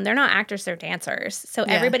background, they're not actors, they're dancers. So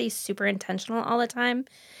everybody's super intentional all the time.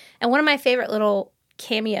 And one of my favorite little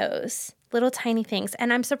cameos, little tiny things,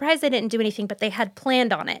 and I'm surprised they didn't do anything, but they had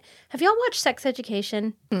planned on it. Have y'all watched Sex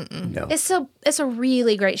Education? No. It's a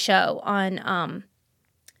really great show on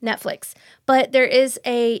Netflix. But there is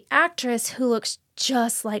a actress who looks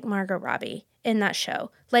just like Margot Robbie in that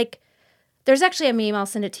show. Like, there's actually a meme, I'll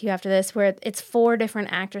send it to you after this, where it's 4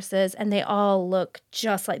 different actresses and they all look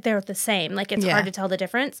just like, they're the same. Like, it's hard to tell the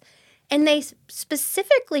difference. And they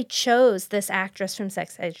specifically chose this actress from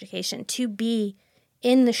Sex Education to be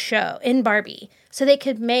in the show, in Barbie, so they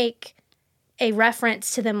could make a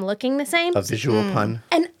reference to them looking the same. A visual pun.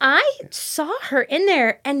 And I saw her in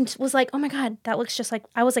there and was like, oh my God, that looks just like,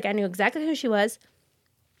 I was like, I knew exactly who she was.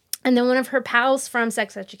 And then one of her pals from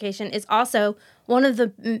Sex Education is also one of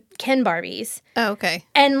the Ken Barbies. Oh, okay.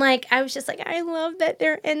 And like, I was just like, I love that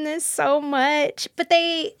they're in this so much. But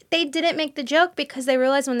they didn't make the joke because they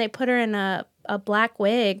realized when they put her in a black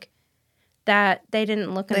wig that they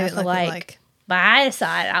didn't look enough alike. But I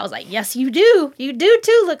decided, I was like, yes, you do. You do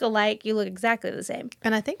too look alike. You look exactly the same.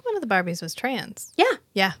 And I think one of the Barbies was trans. Yeah.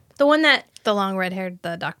 Yeah. The one that, The long red haired,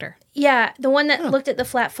 the doctor. yeah, the one that looked at the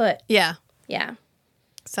flat foot. Yeah. Yeah.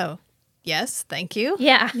 So, yes, thank you.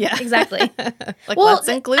 Yeah. Yeah. Exactly. Like, let's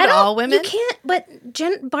include all women. You can't, but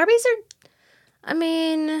Barbies are, I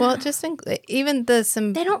mean, Well, just even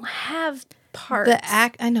the they don't have parts.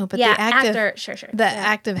 I know, but yeah, the act actor, of sure. the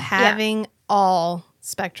act of having all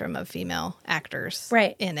spectrum of female actors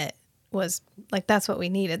Right. in it was like, that's what we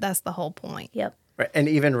needed. That's the whole point. Yep. Right. And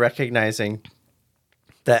even recognizing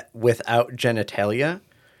that without genitalia,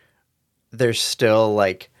 there's still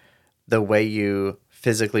like the way you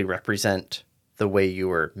physically represent the way you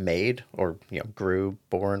were made or, grew,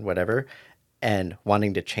 born, whatever, and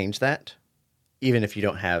wanting to change that, even if you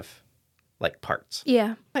don't have like parts.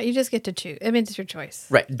 Yeah. But you just get to choose. I mean, it's your choice.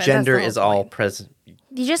 Right. But Gender that's the is whole all point. present.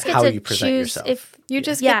 You just get How to you present choose yourself. if You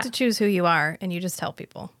just Yeah. get to choose who you are, and you just tell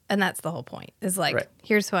people. And that's the whole point. Is like, Right.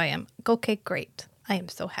 here's who I am. Okay, great. I am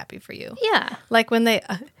so happy for you. yeah. Like when they,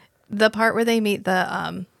 the part where they meet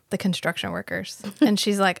the construction workers, and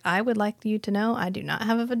she's like, I would like you to know I do not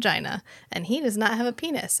have a vagina, and he does not have a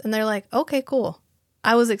penis. And they're like, okay, cool.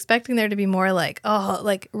 I was expecting there to be more like,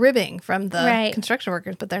 like ribbing from the Right. construction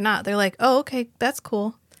workers, but they're not. They're like, oh, okay, that's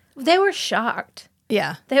cool. They were shocked.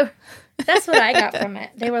 Yeah. They were. That's what I got from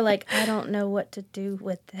it. They were like, I don't know what to do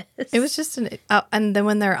with this. It was just and then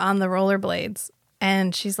when they're on the rollerblades,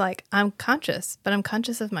 and she's like, I'm conscious, but I'm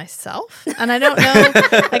conscious of myself. And I don't know,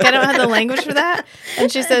 like, I don't have the language for that.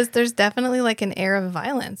 And she says, there's definitely like an air of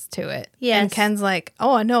violence to it. Yes. And Ken's like,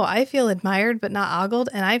 oh, no, I feel admired, but not ogled.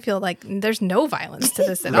 And I feel like there's no violence to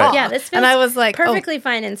this at Right. all. Yeah, this feels and I was like, perfectly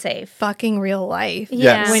fine and safe. fucking real life.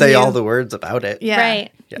 Yeah. When Say you- all the words about it. Yeah.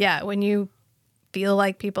 Right. Yeah. When you feel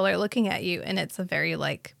like people are looking at you, and it's a very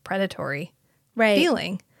like predatory Right.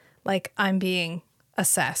 feeling, like I'm being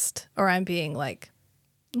assessed or I'm being like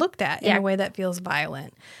looked at in Yeah. a way that feels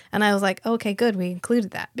violent. And I was like, okay, good, we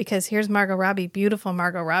included that, because here's Margot Robbie, beautiful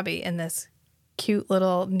Margot Robbie, in this cute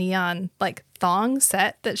little neon like thong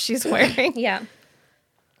set that she's wearing. Yeah.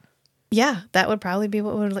 Yeah, that would probably be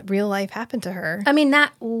what would real life happen to her. I mean,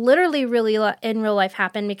 that literally really in real life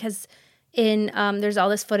happened because there's all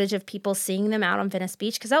this footage of people seeing them out on Venice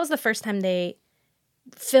Beach because that was the first time they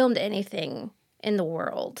filmed anything in the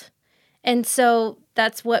world. And so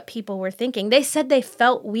that's what people were thinking. They said they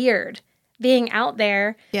felt weird being out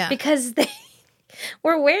there because they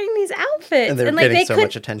were wearing these outfits. And they were getting so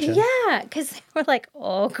much attention. Yeah, because they were like,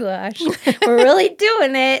 oh gosh, we're really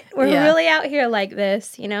doing it. We're Yeah. really out here like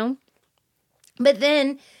this, you know? But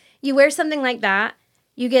then you wear something like that,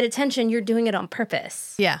 you get attention, you're doing it on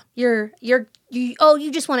purpose. Yeah. You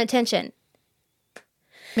just want attention.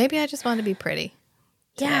 Maybe I just want to be pretty.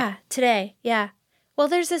 Yeah, today. Yeah. Well,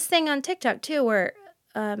 there's this thing on TikTok too where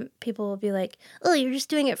people will be like, oh, you're just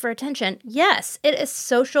doing it for attention. Yes, it is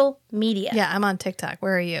social media. Yeah, I'm on TikTok.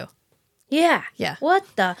 Where are you? Yeah. Yeah. What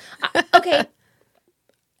the? Okay.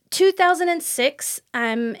 2006,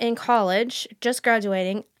 I'm in college, just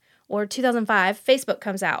graduating, or 2005, Facebook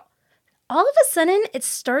comes out. All of a sudden, it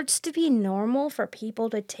starts to be normal for people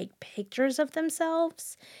to take pictures of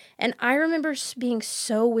themselves. And I remember being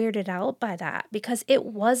so weirded out by that because it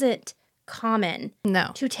wasn't common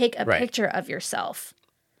to take a picture of yourself.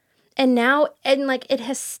 And now, and like it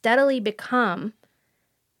has steadily become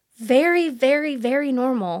very, very, very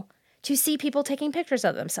normal to see people taking pictures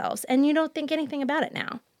of themselves. And you don't think anything about it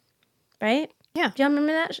now, right? Yeah. Do you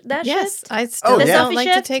remember that Yes, shift? I still don't like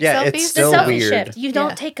to shift? take Yeah, selfies. it's The still selfie weird. shift. You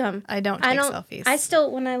don't take them. I don't take selfies. I still,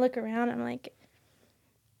 when I look around, I'm like,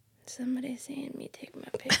 somebody's seeing me take my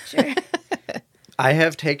picture. I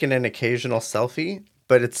have taken an occasional selfie,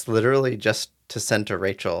 but it's literally just to send to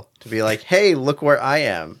Rachel to be like, hey, look where I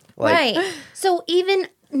am. Like, Right. So even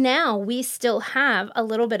now, we still have a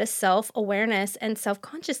little bit of self-awareness and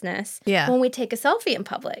self-consciousness when we take a selfie in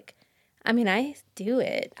public. I mean, I do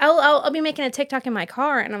it. I'll be making a TikTok in my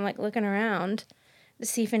car, and I'm like looking around to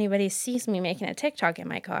see if anybody sees me making a TikTok in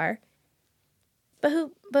my car.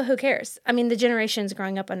 But who cares? I mean, the generations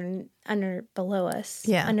growing up below us,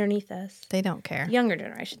 underneath us, They don't care. younger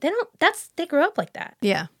generation, they grew up like that.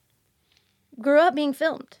 Yeah. Grew up being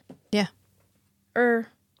filmed Yeah. or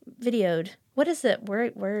videoed. What is it?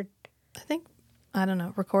 Word I think, I don't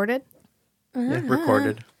know, recorded? yeah,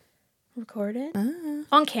 recorded. recorded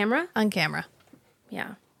on camera. On camera.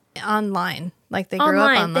 Yeah. Online. Like they grew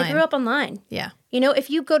up online. They grew up online. Yeah. You know, if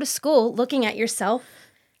you go to school looking at yourself,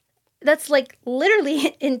 that's like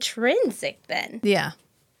literally intrinsic then. Yeah.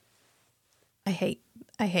 I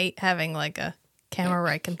hate having like a camera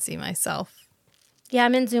where I can see myself. Yeah,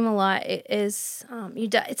 I'm in Zoom a lot. It is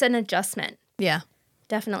it's an adjustment. Yeah.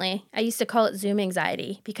 Definitely. I used to call it Zoom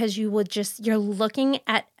anxiety because you're looking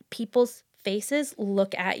at people's faces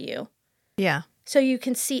look at you. Yeah. So you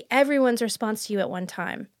can see everyone's response to you at one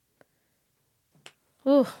time.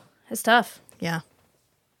 Ooh, it's tough. Yeah.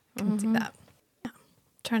 I can see that. Yeah.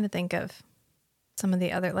 Trying to think of some of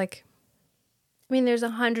the other, like, I mean, there's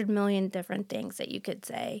 100 million different things that you could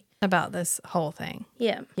say about this whole thing.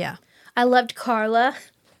 Yeah. Yeah. I loved Carla.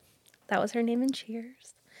 That was her name in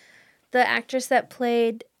Cheers. The actress that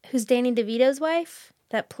played, who's Danny DeVito's wife,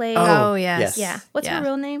 that played. Oh, yes. Yeah. What's her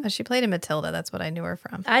real name? She played in Matilda. That's what I knew her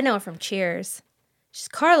from. I know her from Cheers. She's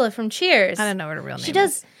Carla from Cheers. I don't know what her real name She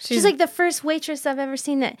does. is. She's like the first waitress I've ever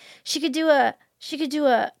seen that she could do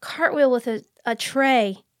a cartwheel with a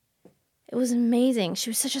tray. It was amazing. She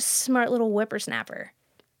was such a smart little whippersnapper.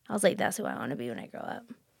 I was like, that's who I want to be when I grow up.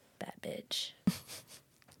 That bitch.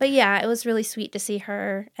 But yeah, it was really sweet to see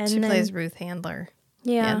her. And she then, plays Ruth Handler.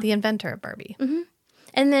 Yeah. The inventor of Barbie. Mm-hmm.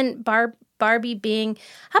 And then Barbie being,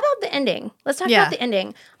 how about the ending? Let's talk about the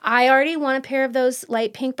ending. I already want a pair of those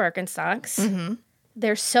light pink Birkenstocks. Mm-hmm.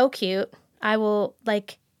 They're so cute. I will,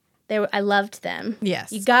 I loved them.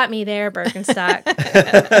 Yes. You got me there,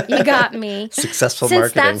 Birkenstock. You got me. Successful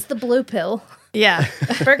Since marketing. that's the blue pill. Yeah.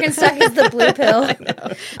 Birkenstock is the blue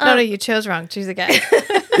pill. No, you chose wrong. Choose a guy.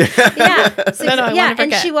 Yeah. So, I yeah, wanna and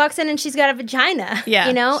forget. she walks in and she's got a vagina. Yeah.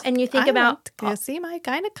 You know, and you think I about. want to go see my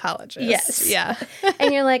gynecologist. Yes. Yeah.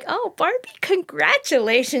 And you're like, oh, Barbie,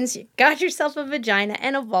 congratulations. You got yourself a vagina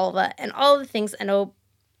and a vulva and all the things and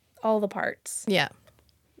all the parts. Yeah.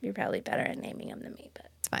 You're probably better at naming them than me, but.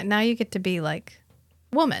 It's fine. Now you get to be like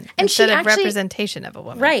woman And instead she of actually- representation of a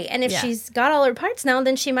woman. Right. And if Yeah. she's got all her parts now,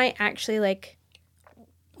 then she might actually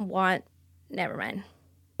never mind.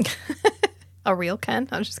 A real Ken?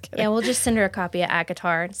 I'm just kidding. Yeah, we'll just send her a copy of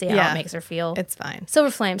ACOTAR and see how Yeah. it makes her feel. It's fine.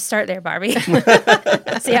 Silver Flames, start there, Barbie. See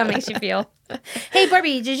how it makes you feel. Hey,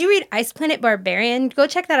 Barbie, did you read Ice Planet Barbarian? Go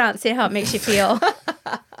check that out and see how it makes you feel.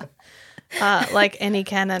 Like any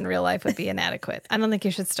Ken in real life would be inadequate. I don't think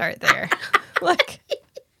you should start there.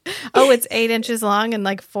 It's 8 inches long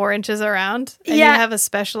and 4 inches around, and you have a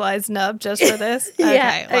specialized nub just for this.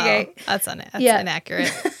 Okay, okay. That's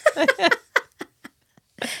inaccurate.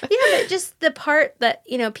 Yeah, but just the part that,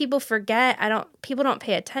 people forget. People don't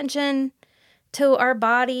pay attention to our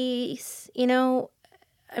bodies,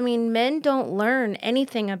 I mean, men don't learn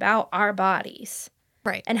anything about our bodies.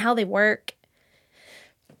 Right. And how they work.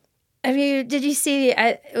 Did you see,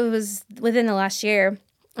 it was within the last year,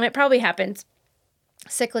 and it probably happens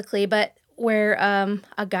cyclically, but where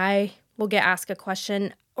a guy will ask a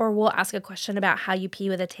question, or will ask a question about how you pee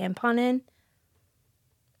with a tampon in.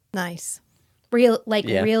 Nice.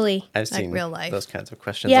 Really. I've seen real life. those kinds of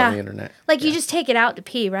questions on the internet. You just take it out to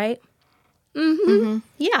pee, right? Mm-hmm.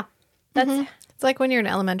 Yeah. That's It's like when you're in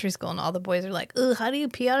elementary school and all the boys are like, "Ugh, how do you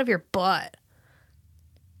pee out of your butt?"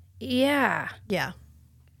 Yeah. Yeah.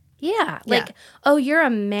 Yeah. Yeah. Oh, you're a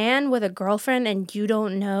man with a girlfriend and you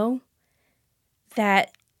don't know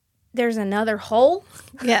that there's another hole.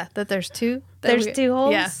 Yeah, that there's two. There's two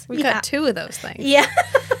holes? Yeah, we Yeah. got two of those things. Yeah.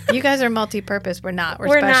 You guys are multi-purpose. We're not.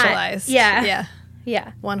 We're Not. specialized. Yeah. Yeah.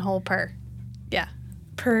 Yeah. One hole per. Yeah.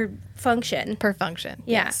 Per function. Per function.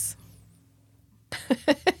 Yeah. Yes.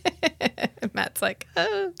 Matt's like,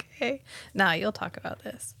 okay. Nah, you'll talk about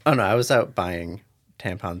this. Oh no, I was out buying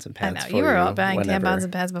tampons and I pads. know. For You were all buying whenever. tampons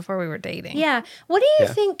and pads before we were dating. Yeah. What do you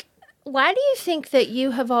Yeah. think? Why do you think that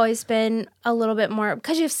you have always been a little bit more?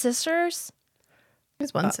 Because you have sisters,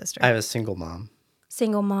 There's one sister. I have a single mom.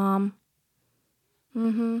 single mom.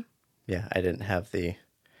 Yeah, I didn't have the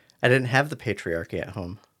patriarchy at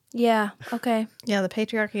home. Yeah. Okay. Yeah, the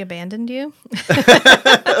patriarchy abandoned you.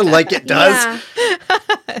 Like it does.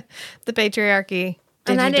 Yeah. The patriarchy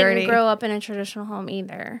did And I you didn't dirty. grow up in a traditional home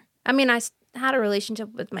either. I mean, had a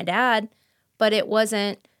relationship with my dad, but it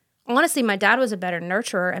wasn't. Honestly, my dad was a better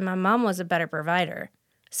nurturer and my mom was a better provider.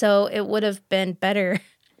 So it would have been better.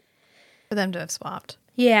 For them to have swapped.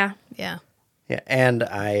 Yeah. Yeah. Yeah, and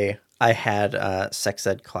I had sex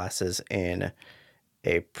ed classes in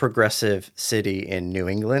a progressive city in New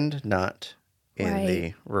England, not in Right.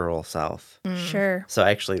 the rural South. Sure. So I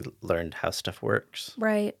actually learned how stuff works.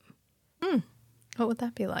 Right. What would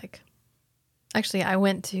that be like? Actually, I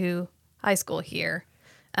went to high school here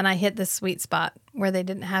and I hit this sweet spot where they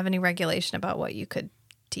didn't have any regulation about what you could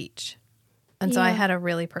teach. And so I Yeah. had a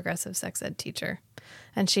really progressive sex ed teacher.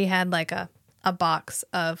 And she had like a box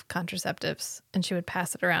of contraceptives and she would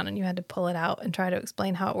pass it around and you had to pull it out and try to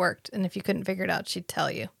explain how it worked. And if you couldn't figure it out, she'd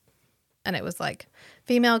tell you. And it was like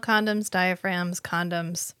female condoms, diaphragms,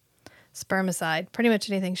 condoms, spermicide, pretty much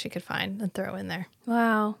anything she could find and throw in there.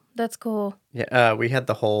 Wow. That's cool. Yeah, we had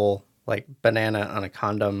the whole like banana on a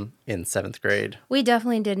condom in 7th grade. We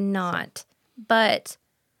definitely did not. But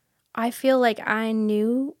I feel like I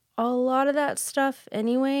knew a lot of that stuff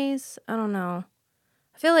anyways. I don't know.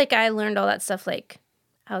 I feel like I learned all that stuff like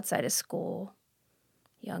outside of school,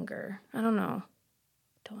 younger. I don't know.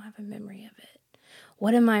 Don't have a memory of it.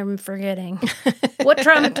 What am I forgetting? What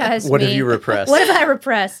traumatized What me? have you repressed? What have I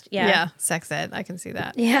repressed? Yeah. Yeah, sex ed. I can see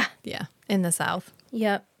that. Yeah. Yeah, in the South.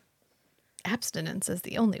 Yep. Abstinence is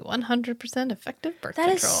the only 100% effective birth That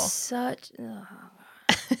is control. such.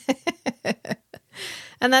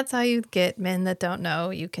 And that's how you get men that don't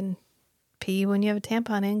know you can pee when you have a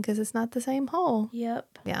tampon in because it's not the same hole.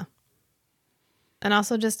 Yep. Yeah. And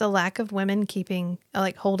also just a lack of women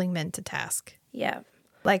holding men to task. Yeah.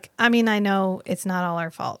 Like, I mean, I know it's not all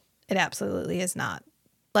our fault. It absolutely is not.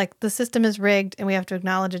 Like, the system is rigged and we have to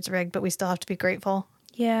acknowledge it's rigged, but we still have to be grateful.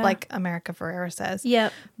 Yeah. Like America Ferrera says.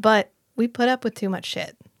 Yep. But we put up with too much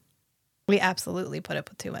shit. We absolutely put up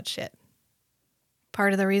with too much shit.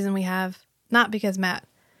 Part of the reason we have, not because Matt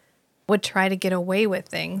would try to get away with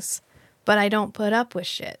things, but I don't put up with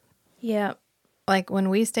shit. Yep. Like when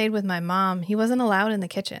we stayed with my mom, he wasn't allowed in the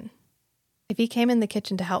kitchen. If he came in the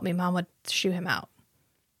kitchen to help me, Mom would shoo him out.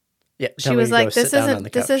 Yeah, She was like, this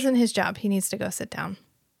isn't isn't his job. He needs to go sit down.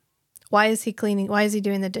 Why is he cleaning? Why is he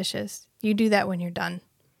doing the dishes? You do that when you're done.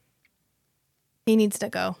 He needs to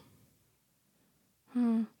go.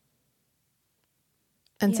 And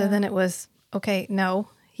so Yeah. then it was, okay, no,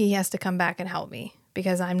 he has to come back and help me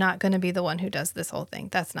because I'm not going to be the one who does this whole thing.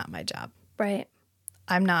 That's not my job. Right.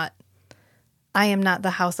 I am not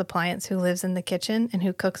the house appliance who lives in the kitchen and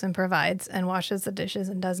who cooks and provides and washes the dishes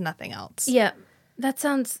and does nothing else. Yeah. That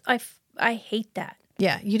sounds. I hate that.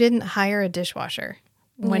 Yeah, you didn't hire a dishwasher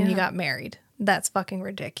when you Yeah. got married. That's fucking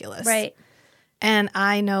ridiculous. Right. And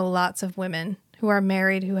I know lots of women who are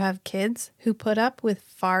married who have kids who put up with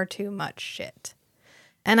far too much shit.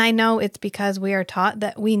 And I know it's because we are taught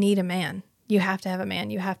that we need a man. You have to have a man.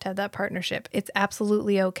 You have to have that partnership. It's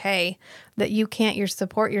absolutely okay that you can't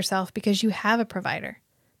support yourself because you have a provider.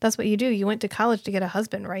 That's what you do. You went to college to get a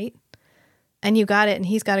husband, right? And you got it and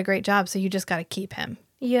he's got a great job, so you just got to keep him.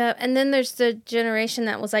 Yeah. And then there's the generation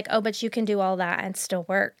that was like, oh, but you can do all that and still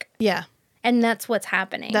work. Yeah. And that's what's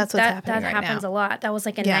happening. That's what's happening That right happens now. a lot. That was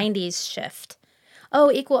like a Yeah. 90s shift.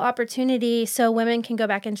 Oh, equal opportunity. So women can go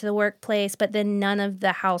back into the workplace, but then none of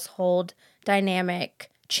the household dynamic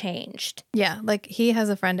changed. Yeah, like he has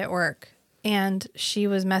a friend at work and she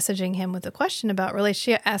was messaging him with a question about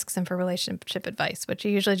she asks him for relationship advice, which he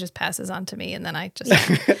usually just passes on to me and then I just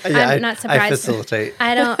I'm not surprised. I facilitate.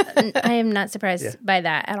 I am not surprised by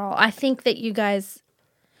that at all. I think that you guys,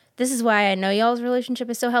 this is why I know y'all's relationship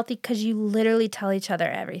is so healthy because you literally tell each other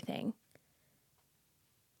everything.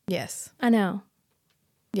 Yes. I know.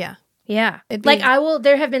 Yeah. Yeah. It'd Like be-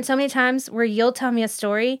 there have been so many times where you'll tell me a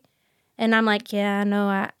story And I'm like, yeah,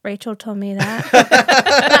 no, Rachel told me that. But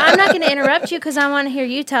I'm not going to interrupt you because I want to hear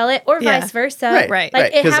you tell it, or Yeah. vice versa. Right.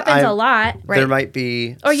 Like, it happens a lot. There might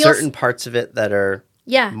be Or certain parts of it that are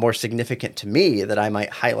Yeah. more significant to me that I might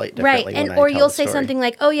highlight Right. differently. And when I or tell you'll the say story. something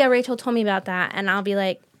like, oh, yeah, Rachel told me about that. And I'll be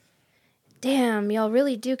like, damn, y'all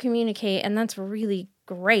really do communicate. And that's really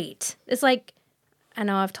great. It's like, I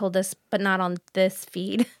know I've told this, but not on this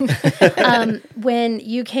feed. When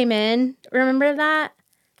you came in, remember that?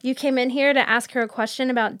 You came in here to ask her a question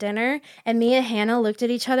about dinner, and me and Hannah looked at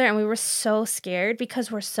each other, and we were so scared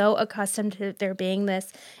because we're so accustomed to there being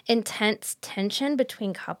this intense tension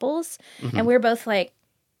between couples. And we were both like,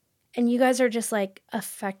 and you guys are just like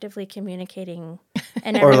effectively communicating.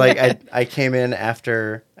 And Or everything. like I came in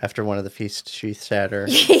after one of the Feast She Shatter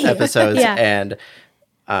episodes, Yeah.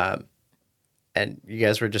 and you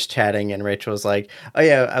guys were just chatting, and Rachel was like, "Oh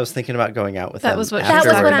yeah, I was thinking about going out with them." That was what That was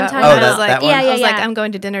talking what I'm about. talking I about. was like, that one? I was like, Yeah. I'm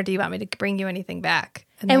going to dinner. Do you want me to bring you anything back?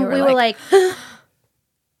 And they we were like, and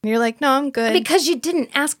you're like, no, I'm good. because you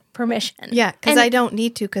didn't ask permission. Yeah, because And- I don't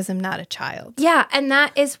need to because I'm not a child. Yeah, and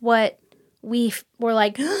that is what we were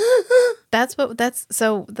like,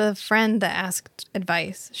 So the friend that asked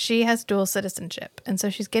advice, she has dual citizenship. And so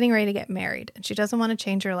she's getting ready to get married and she doesn't want to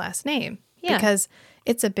change her last name Yeah. because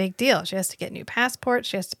it's a big deal. She has to get new passports.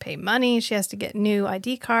 She has to pay money. She has to get new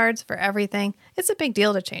ID cards for everything. It's a big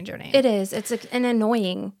deal to change her name. it is. It's an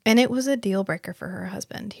annoying. And it was a deal breaker for her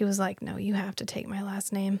husband. He was like, no, you have to take my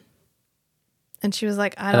last name. And she was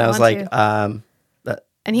like, I don't And I was want like, to. that,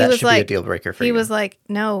 And he that was should like, be a deal breaker for he you. was like,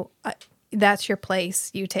 no, that's your place.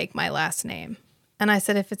 You take my last name. And I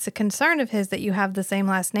said, if it's a concern of his that you have the same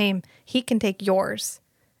last name, he can take yours.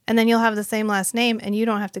 And then you'll have the same last name and you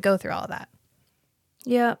don't have to go through all of that.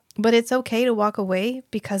 Yeah. But it's okay to walk away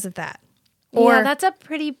because of that. Yeah, that's a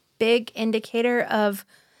pretty big indicator of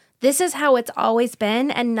this is how it's always been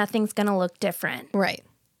and nothing's going to look different. Right.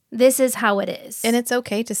 This is how it is. And it's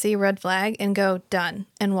okay to see a red flag and go, done,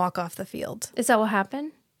 and walk off the field. Is that what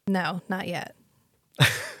happened? No, not yet.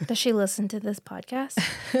 Does she listen to this podcast?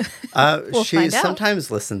 she find out. sometimes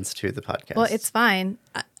listens to the podcast. Well, it's fine.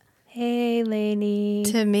 Hey, lady.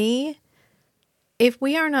 To me, if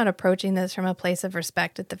we are not approaching this from a place of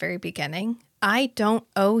respect at the very beginning, I don't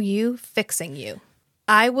owe you fixing you.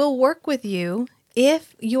 I will work with you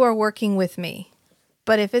if you are working with me.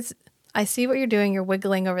 But if it's, I see what you're doing, you're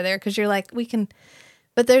wiggling over there because you're like, we can,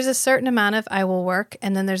 but there's a certain amount of I will work.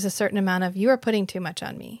 And then there's a certain amount of you are putting too much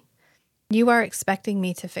on me. You are expecting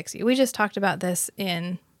me to fix you. We just talked about this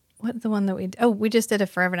in we just did a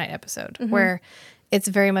Forever Night episode where it's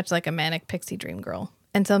very much like a manic pixie dream girl.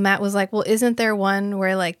 And so Matt was like, well, isn't there one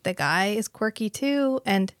where like the guy is quirky too?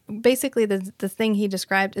 And basically the thing he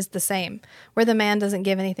described is the same, where the man doesn't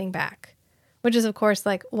give anything back, which is of course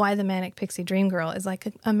like why the manic pixie dream girl is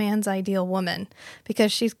like a man's ideal woman,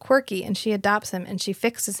 because she's quirky and she adopts him and she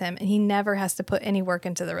fixes him and he never has to put any work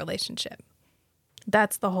into the relationship.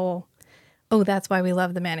 That's the whole, that's why we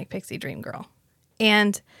love the manic pixie dream girl.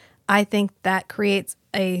 And I think that creates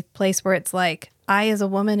a place where it's like, I, as a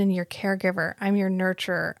woman and your caregiver, I'm your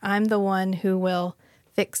nurturer. I'm the one who will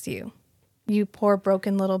fix you. You poor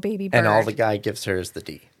broken little baby bird. and all the guy gives her is the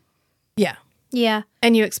D. Yeah. Yeah.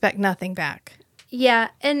 And you expect nothing back. Yeah.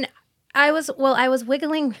 And I was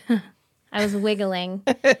wiggling. I was wiggling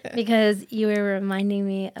because you were reminding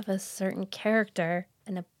me of a certain character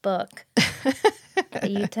in a book that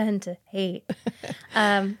you tend to hate.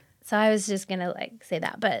 So I was just gonna like say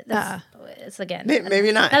that, but it's again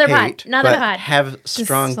Maybe not another hate, pod, another but pod. have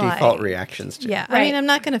strong Just default like- reactions to. Yeah. I Right. mean, I'm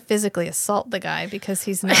not going to physically assault the guy because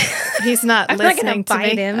he's not not I'm not listening gonna to me.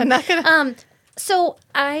 bite him. I'm not going to. So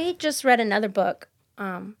I just read another book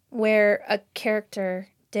where a character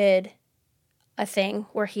did a thing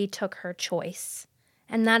where he took her choice,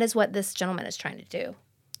 and that is what this gentleman is trying to do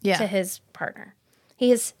Yeah. to his partner.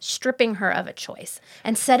 He is stripping her of a choice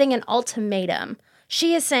and setting an ultimatum.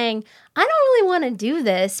 She is saying, I don't really want to do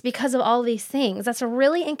this because of all these things. That's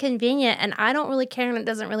really inconvenient and I don't really care and it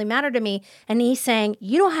doesn't really matter to me. And he's saying,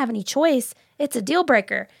 you don't have any choice. It's a deal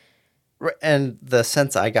breaker. And the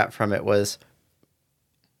sense I got from it was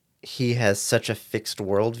he has such a fixed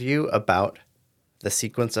worldview about the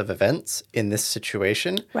sequence of events in this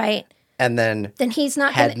situation. Right. And then He's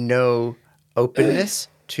not had going no openness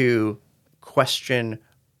to question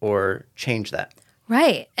or change that.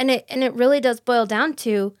 Right. And it really does boil down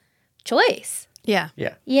to choice. Yeah.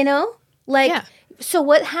 Yeah. You know? Like Yeah. so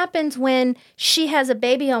what happens when she has a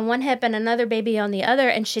baby on one hip and another baby on the other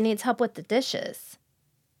and she needs help with the dishes?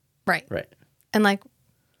 Right. Right. And like,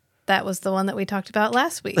 that was the one that we talked about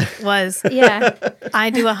last week was Yeah.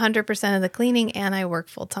 I do 100% of the cleaning and I work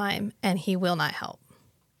full time and he will not help.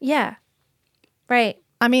 Yeah. Right.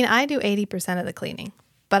 I mean, I do 80% of the cleaning,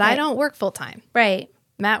 but I Right. don't work full time. Right.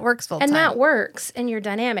 Matt works full time. And that works in your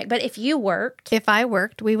dynamic. But if you worked, If I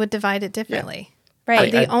worked, we would divide it differently.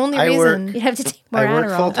 right, The only I reason you'd have to take more I work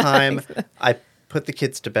Adderall. full time. I put the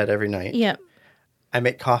kids to bed every night. Yeah. I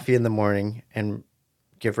make coffee in the morning and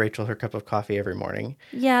give Rachel her cup of coffee every morning.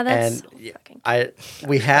 Yeah, that's And fucking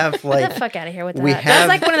we have get the like fuck out of here with that. we That's have-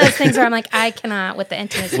 like one of those things where I'm like, I cannot with the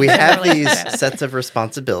intimacy. we of the have these relationship. sets of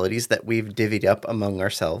responsibilities that we've divvied up among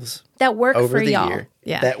ourselves that work over for the y'all. year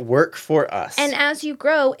Yeah. that work for us. And as you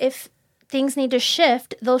grow, if things need to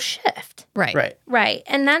shift, they'll shift. right. right. Right.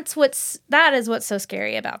 And that is what's so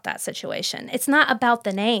scary about that situation. It's not about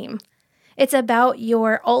the name. It's about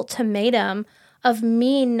your ultimatum of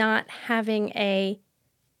me not having a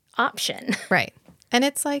option. Right. And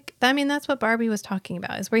it's like, I mean, that's what Barbie was talking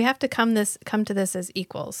about, is we have to come to this as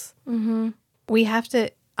equals. Mm-hmm. We have to,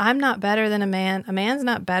 I'm not better than a man. A man's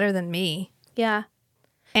not better than me. Yeah.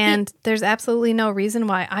 And there's absolutely no reason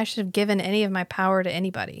why I should have given any of my power to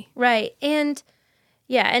anybody. Right. And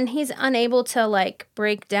yeah, and he's unable to like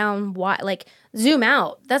break down why, like zoom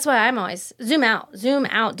out. That's why I'm always zoom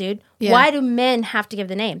out, dude. Yeah. Why do men have to give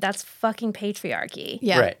the name? That's fucking patriarchy.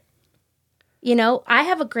 Yeah. Right. You know, I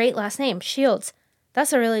have a great last name, Shields.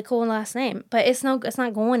 That's a really cool last name, but it's not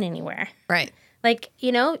going anywhere. Right. Like,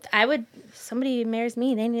 you know, if somebody marries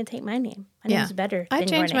me, they need to take my name. My name's better I than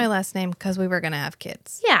changed your my name. last name because we were going to have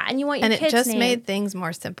kids. Yeah, and you want your And it kid's just name. made things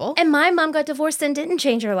more simple. And my mom got divorced and didn't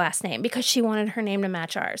change her last name because she wanted her name to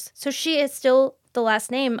match ours. So she is still the last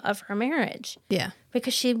name of her marriage Yeah.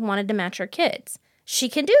 because she wanted to match her kids. She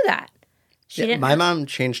can do that. She Yeah, didn't. my mom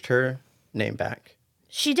changed her name back.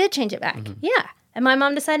 She did change it back. Yeah. And my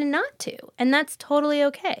mom decided not to. And that's totally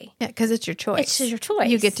okay. Yeah, because it's your choice. It's your choice.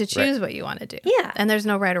 You get to choose what you want to do. Yeah. And there's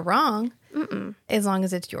no right or wrong as long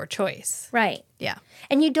as it's your choice. Right. Yeah.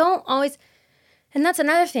 And you don't always, and that's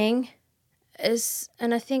another thing is,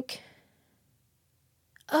 and I think,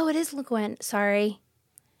 oh, it is Gwen. Sorry.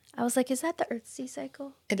 I was like, is that the Earthsea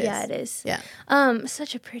cycle? It Yeah, is. it is. Yeah.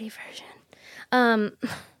 Such a pretty version.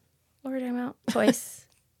 What were we talking about? Choice.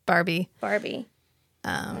 Barbie. Barbie.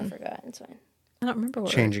 I forgot. It's fine. I don't remember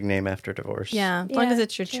what. Changing name after divorce. Yeah. As long as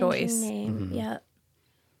it's your changing choice. Name. Yeah.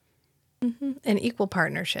 An equal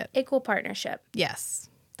partnership. Equal partnership. Yes.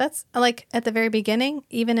 That's like at the very beginning,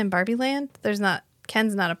 even in Barbie Land,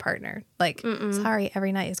 Ken's not a partner. Like, sorry,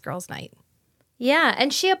 every night is girls' night. Yeah,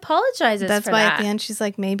 and she apologizes That's for why that. at the end she's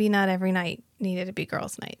like, maybe not every night needed to be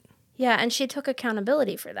girls' night. Yeah, and she took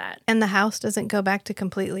accountability for that. And the house doesn't go back to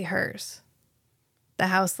completely hers. The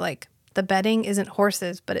house, like, the bedding isn't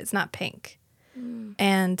horses, but it's not pink.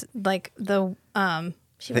 And like the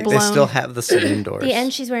They blown- still have the saloon doors. The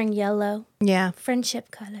end, she's wearing yellow. yeah. Friendship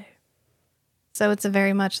color. So it's a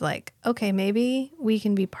very much like, okay, maybe we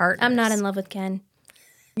can be partners. I'm not in love with Ken.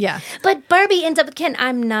 Yeah. But Barbie ends up with Ken.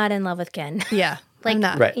 I'm not in love with Ken. Yeah. Like, I'm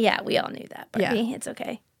not. Right. Yeah, we all knew that. Barbie, Yeah. it's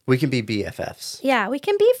okay. We can be BFFs. Yeah, we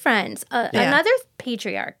can be friends. Yeah. Another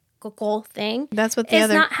patriarchal thing That's what the is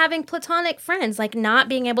other not having platonic friends, like not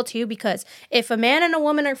being able to, because if a man and a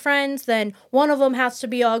woman are friends, then one of them has to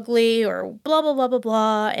be ugly or blah, blah, blah, blah,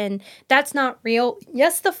 blah. And that's not real.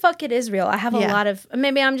 Yes, the fuck it is real. I have a Yeah. lot of,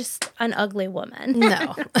 maybe I'm just an ugly woman.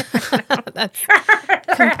 No. That's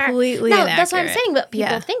completely No, inaccurate. that's what I'm saying. But people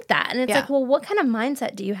Yeah. think that. And it's Yeah. like, well, what kind of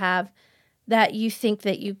mindset do you have that you think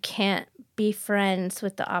that you can't be friends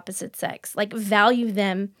with the opposite sex? Like, value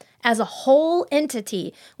them as a whole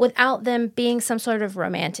entity without them being some sort of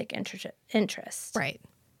romantic interest. Right.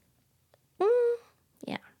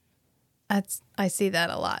 Yeah. I see that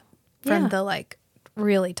a lot from Yeah. the like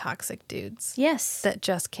really toxic dudes Yes. that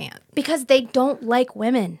just can't. Because they don't like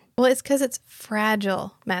women. Well, it's because it's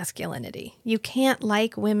fragile masculinity. You can't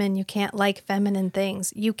like women. You can't like feminine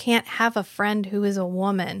things. You can't have a friend who is a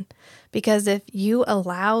woman because if you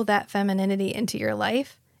allow that femininity into your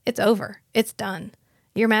life, it's over. It's done.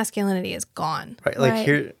 Your masculinity is gone. Right. Like Right.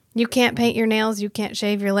 here, You can't paint your nails. You can't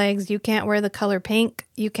shave your legs. You can't wear the color pink.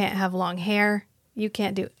 You can't have long hair. You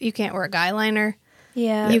can't wear a guy liner.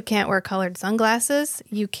 Yeah. You can't wear colored sunglasses.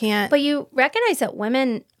 You can't. But you recognize that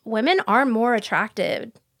women are more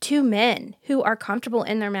attracted to men who are comfortable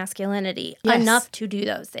in their masculinity Yes. enough to do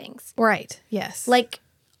those things. Right. Yes. Like,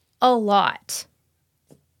 a lot.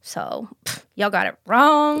 So, y'all got it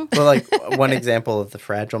wrong. well, like one example of the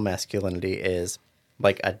fragile masculinity is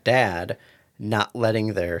like a dad not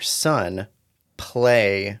letting their son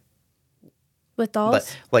play, With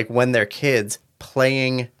dolls? like when they're kids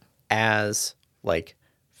playing as like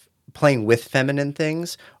playing with feminine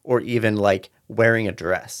things or even like wearing a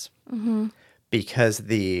dress. Because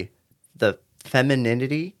the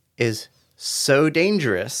femininity is so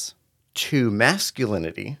dangerous to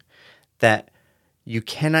masculinity that you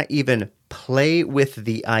cannot even play with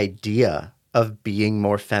the idea of being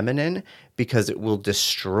more feminine because it will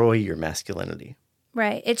destroy your masculinity.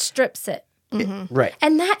 Right. It strips it. Right.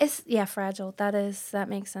 And that is, fragile. That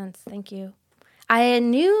makes sense. Thank you. I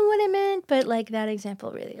knew what it meant, but like that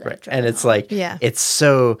example really like Right. drove And it it's home. like, Yeah. it's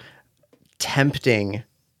so tempting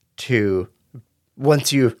to,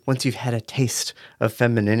 once you've had a taste of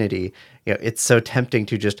femininity, it's so tempting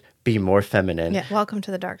to just be more feminine. Yeah. Welcome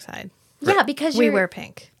to the dark side. Yeah, because We you're, wear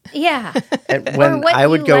pink. yeah. And when what I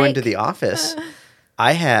would you go like. into the office,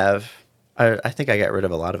 I think I got rid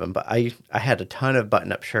of a lot of them, but I had a ton of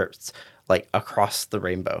button-up shirts like across the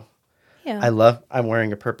rainbow. Yeah. I'm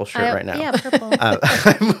wearing a purple shirt right now. Yeah, purple.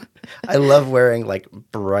 I love wearing like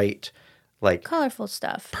bright, like Colorful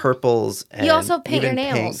stuff. purples and You also paint your even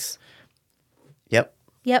nails. pinks. Yep.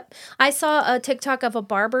 Yep. I saw a TikTok of a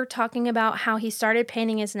barber talking about how he started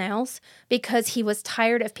painting his nails because he was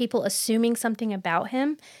tired of people assuming something about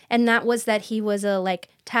him. And that was that he was a like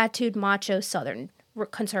tattooed macho Southern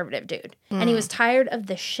conservative dude. And he was tired of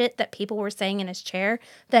the shit that people were saying in his chair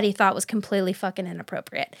that he thought was completely fucking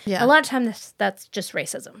inappropriate. Yeah. A lot of times that's just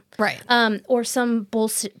racism. Right. Or some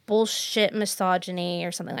bullshit misogyny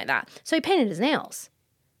or something like that. So he painted his nails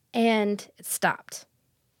and it stopped.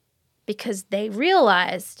 Because they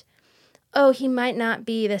realized, oh, he might not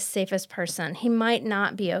be the safest person. He might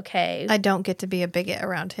not be okay. I don't get to be a bigot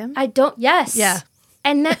around him. Yes. Yeah.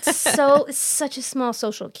 And that's it's such a small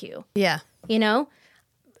social cue. Yeah. You know?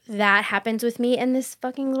 That happens with me and this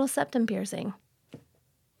fucking little septum piercing.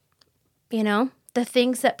 You know? The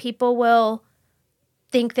things that people will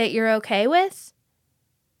think that you're okay with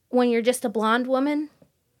when you're just a blonde woman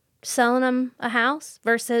selling them a house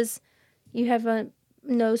versus you have a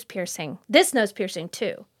nose piercing. This nose piercing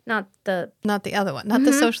too, not the other one, not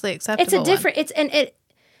the socially acceptable It's a different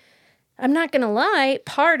I'm not going to lie,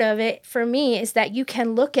 part of it for me is that you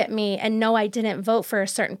can look at me and know I didn't vote for a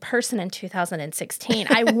certain person in 2016.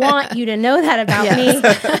 I want you to know that about me.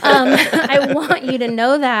 I want you to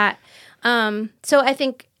know that. So I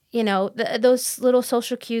think, those little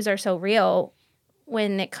social cues are so real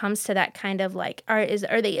when it comes to that kind of like, are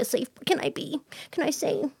they a safe? Can I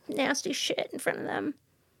say nasty shit in front of them?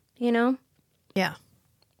 Yeah.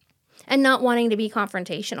 And not wanting to be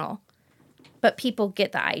confrontational, but people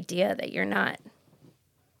get the idea that you're not,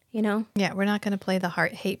 Yeah, we're not going to play the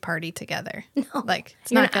hate party together. No. Like,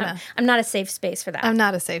 it's You're not going to. I'm not a safe space for that. I'm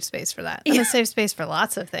not a safe space for that. I'm a safe space for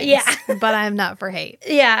lots of things. Yeah. But I'm not for hate.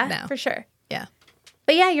 Yeah, No. for sure. Yeah.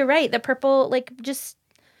 But yeah, you're right. The purple, just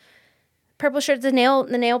purple shirts, the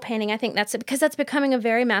nail painting. I think because that's becoming a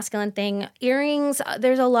very masculine thing. Earrings.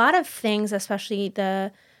 There's a lot of things, especially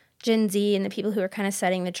the Gen Z and the people who are kind of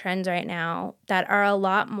setting the trends right now, that are a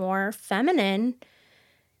lot more feminine.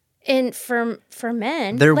 And for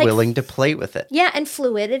men, They're willing to play with it. Yeah, and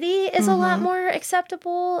fluidity is a lot more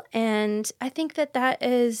acceptable, and I think that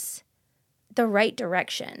is the right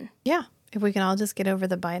direction. Yeah. If we can all just get over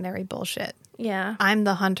the binary bullshit. Yeah. I'm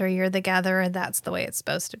the hunter, you're the gatherer. That's the way it's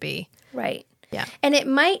supposed to be. Right. Yeah. And it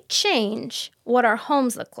might change what our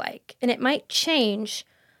homes look like. And it might change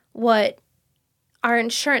what our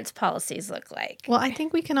insurance policies look like. Well, I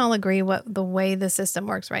think we can all agree what the way the system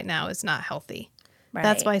works right now is not healthy. Right.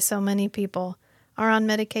 That's why so many people are on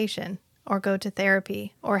medication or go to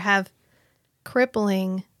therapy or have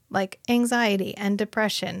crippling like anxiety and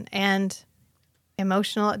depression and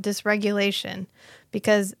emotional dysregulation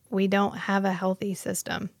because we don't have a healthy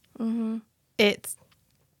system. Mm-hmm.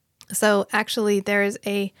 So actually there's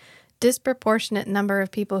a disproportionate number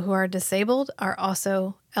of people who are disabled are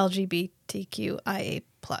also LGBTQIA+.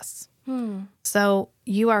 So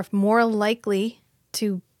you are more likely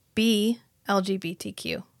to be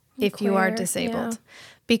LGBTQ if you are Queer, disabled yeah.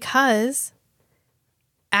 because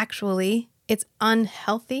actually it's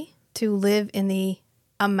unhealthy to live in the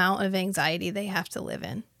amount of anxiety they have to live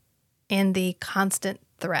in and the constant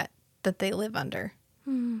threat that they live under.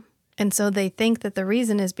 And so they think that the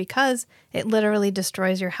reason is because it literally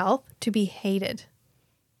destroys your health to be hated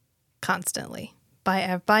constantly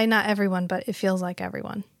by not everyone, but it feels like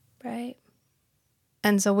everyone. Right.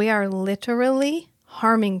 And so we are literally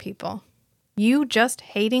harming people. You just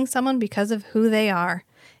hating someone because of who they are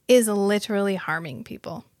is literally harming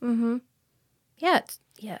people. Yeah.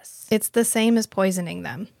 Yes. It's the same as poisoning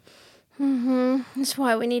them. That's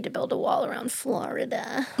why we need to build a wall around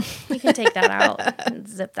Florida. You can take that out and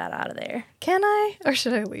zip that out of there. Can I? Or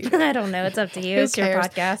should I leave? I don't know. It's up to you. Who It's your cares?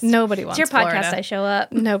 podcast. Nobody wants It's your podcast. Florida. I show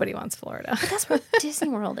up. Nobody wants Florida. That's where Disney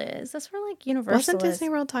World is. That's where like Universal Wasn't is. Disney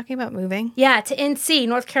World talking about moving? Yeah, to NC,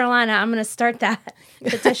 North Carolina. I'm going to start that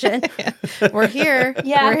petition. We're here.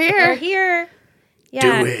 Yeah, We're here. We're here.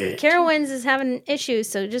 Yeah, Do it. Carowinds is having issues,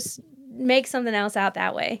 so just make something else out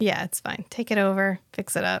that way. Yeah, it's fine. Take it over.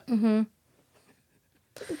 Fix it up. Mm-hmm.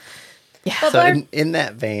 Yeah. But So Barb- in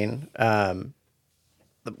that vein,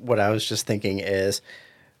 what I was just thinking is,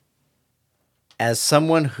 as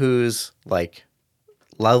someone whose like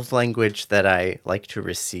love language that I like to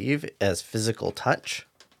receive as physical touch,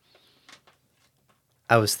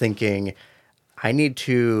 I was thinking I need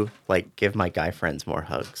to like give my guy friends more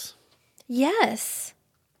hugs. Yes.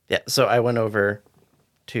 Yeah, so I went over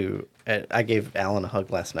to I gave Alan a hug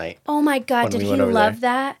last night. Oh my God, When did we he went over love there.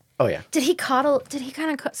 that? Oh yeah, Did he coddle? Did he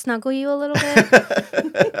kind of snuggle you a little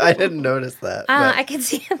bit? I didn't notice that. but- I could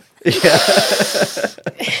see him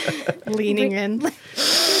Leaning in.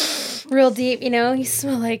 real deep. You know, you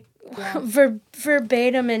smell like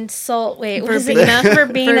verbatim insult. Wait, what is it?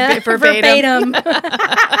 Verbena. Verbena. Verbatim.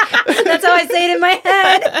 That's how I say it in my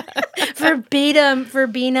head. Verbatim,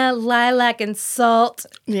 verbena, lilac, and salt.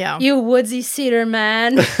 Yeah. You woodsy cedar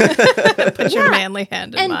man. Put your manly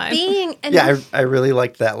hand in And mine. being and Yeah, I really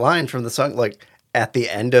liked that line from the song. Like at the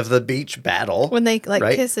end of the beach battle, when they like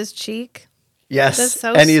right? kiss his cheek. yes, That's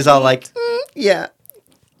so and he's all sweet. like, yeah,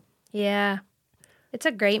 yeah, it's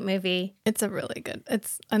a great movie. It's a really good.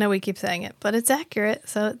 I know we keep saying it, but it's accurate,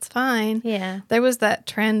 so it's fine. Yeah. There was that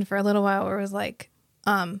trend for a little while where it was like,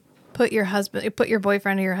 put your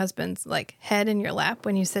boyfriend or your husband's like head in your lap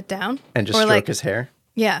when you sit down, and just or stroke like his hair.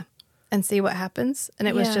 yeah, and see what happens. And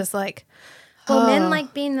it was Yeah. just like, Well, oh. men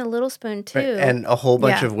like being the little spoon too. Right? And a whole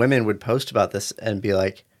bunch Yeah. of women would post about this and be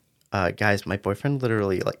like, guys, my boyfriend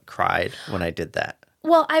literally like cried when I did that.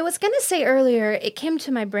 Well, I was going to say earlier, it came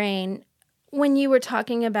to my brain when you were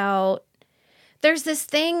talking about there's this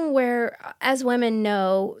thing where, as women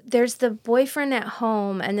know, there's the boyfriend at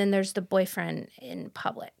home and then there's the boyfriend in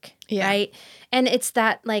public, Yeah. right? And it's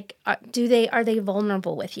that like, are they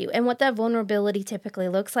vulnerable with you? And what that vulnerability typically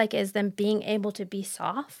looks like is them being able to be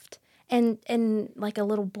soft and like a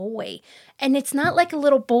little boy. And it's not like a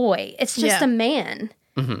little boy. It's just Yeah. a man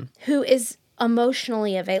who is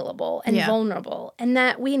emotionally available and Yeah. vulnerable, and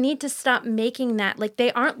that we need to stop making that like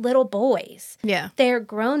they aren't little boys. yeah, They're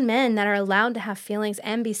grown men that are allowed to have feelings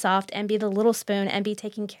and be soft and be the little spoon and be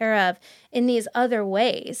taken care of in these other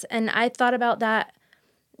ways. And I thought about that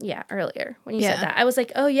earlier when you Yeah. said that. I was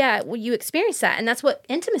like, oh yeah, well, you experience that, and that's what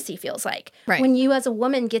intimacy feels like. Right. When you as a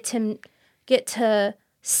woman get to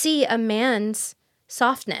see a man's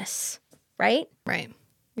softness, right? right,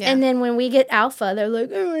 yeah, And then when we get alpha, they're like,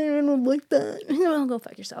 oh, I don't like that. Well, go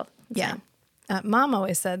fuck yourself. It's yeah. fine. Mom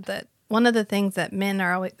always said that one of the things that men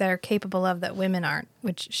are always, that are capable of that women aren't,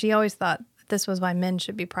 which she always thought this was why men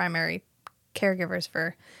should be primary caregivers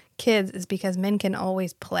for kids, is because men can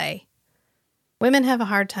always play. Women have a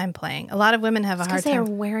hard time playing. A lot of women have a hard Because they are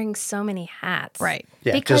time. wearing so many hats. Right.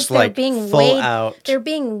 Yeah, Because just they're like being full weighed out. They're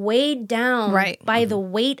being weighed down Right. by the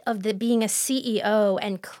weight of being a CEO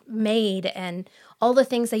and maid and all the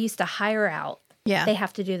things they used to hire out. Yeah. They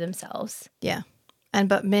have to do themselves. Yeah.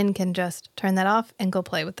 But men can just turn that off and go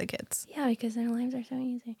play with the kids. Yeah, because their lives are so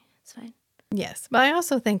easy. It's fine. Yes. But I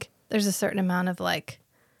also think there's a certain amount of like,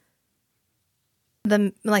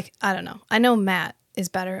 I don't know. I know Matt is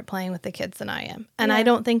better at playing with the kids than I am. And I Yeah.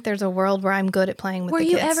 don't think there's a world where I'm good at playing with Were the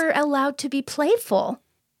you kids. ever allowed to be playful?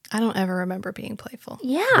 I don't ever remember being playful.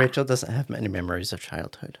 Yeah. Rachel doesn't have many memories of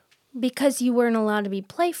childhood. Because you weren't allowed to be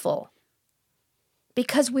playful.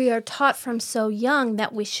 Because we are taught from so young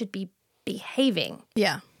that we should be behaving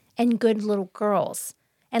Yeah. and good little girls.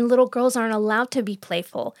 And little girls aren't allowed to be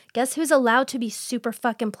playful. Guess who's allowed to be super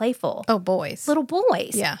fucking playful? Oh, boys. Little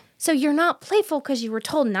boys. Yeah. So you're not playful because you were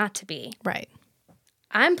told not to be. Right.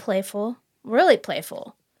 I'm playful, really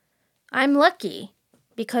playful. I'm lucky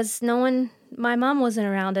because my mom wasn't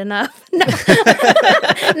around enough. No.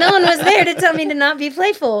 No one was there to tell me to not be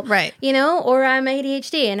playful. Right. You know, or I'm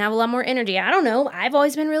ADHD and have a lot more energy. I don't know. I've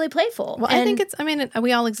always been really playful. Well, I think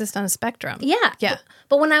we all exist on a spectrum. Yeah. Yeah.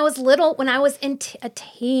 But when I was little, when I was a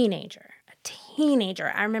teenager,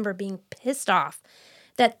 I remember being pissed off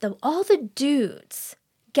that all the dudes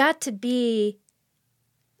got to be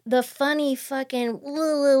the funny fucking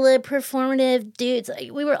performative dudes.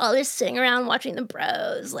 Like, we were all just sitting around watching the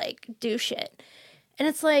bros like do shit. And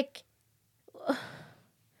it's like,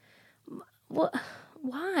 what?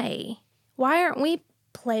 Why? Why aren't we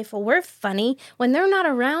playful. We're funny. When they're not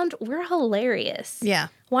around, we're hilarious. Yeah.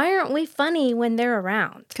 Why aren't we funny when they're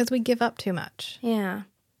around? Because we give up too much. Yeah.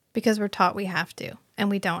 Because we're taught we have to, and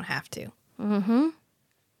we don't have to. Mm-hmm.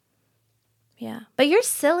 Yeah. But you're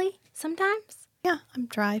silly sometimes. Yeah, I'm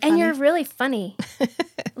dry, And funny. you're really funny.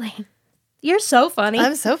 Like, you're so funny.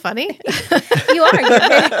 I'm so funny. You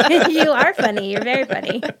are. You are funny. You're very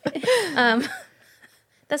funny.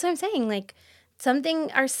 That's what I'm saying. Like,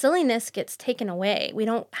 our silliness gets taken away. We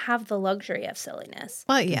don't have the luxury of silliness.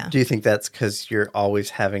 Well, yeah. Do you think that's because you're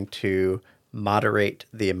always having to moderate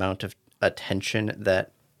the amount of attention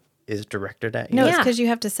that is directed at you? No, it's Yeah. because you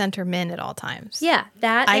have to center men at all times. Yeah,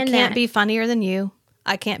 that I and can't that. be funnier than you.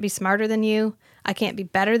 I can't be smarter than you. I can't be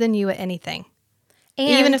better than you at anything. And,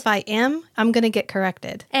 Even if I am, I'm going to get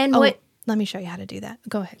corrected. And Oh, what? let me show you how to do that.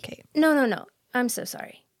 Go ahead, Kate. No. I'm so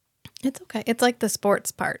sorry. It's okay. It's like the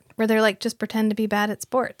sports part where they're like, just pretend to be bad at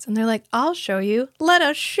sports. And they're like, I'll show you. Let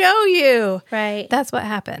us show you. Right. That's what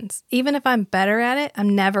happens. Even if I'm better at it,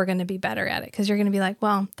 I'm never going to be better at it because you're going to be like,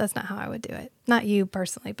 well, that's not how I would do it. Not you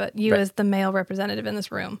personally, but you Right. as the male representative in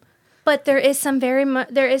this room. But there is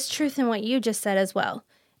there is truth in what you just said as well.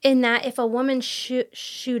 In that if a woman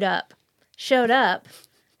showed up,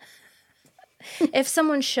 if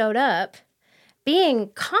someone showed up being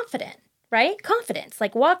confident, right? Confidence,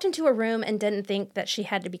 like walked into a room and didn't think that she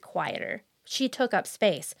had to be quieter. She took up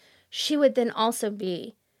space. She would then also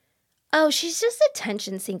be, oh, she's just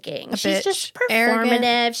attention seeking. She's just bitch. performative.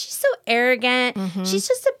 Arrogant. She's so arrogant. She's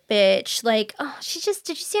just a bitch. Like, oh, did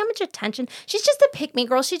you see how much attention? She's just a pick me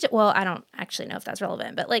girl. Well, I don't actually know if that's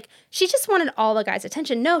relevant, but like, she just wanted all the guys'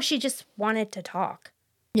 attention. No, she just wanted to talk.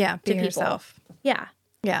 Yeah, be people. yourself. Yeah.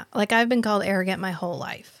 Yeah, like I've been called arrogant my whole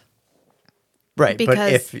life. Right,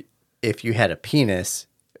 Because- but if you had a penis,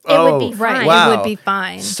 It would be fine. Wow, It would be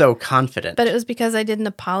fine. so confident. But it was because I didn't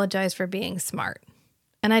apologize for being smart.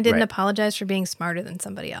 And I didn't Right. apologize for being smarter than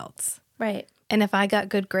somebody else. Right. And if I got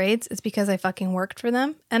good grades, it's because I fucking worked for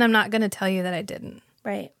them. And I'm not going to tell you that I didn't.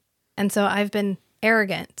 Right. And so I've been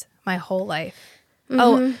arrogant my whole life.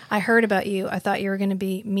 Oh, I heard about you. I thought you were going to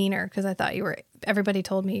be meaner because I thought everybody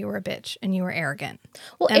told me you were a bitch and you were arrogant.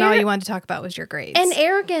 Well, and all you wanted to talk about was your grades. And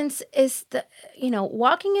arrogance is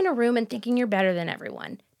walking in a room and thinking you're better than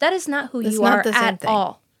everyone. That is not who It's you not are the same at thing.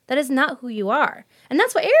 all. That is not who you are. And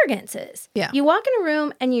that's what arrogance is. Yeah. You walk in a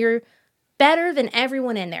room and you're better than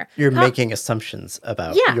everyone in there. You're making assumptions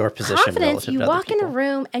about your position confidence. relative You to other walk in a people.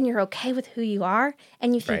 room and you're okay with who you are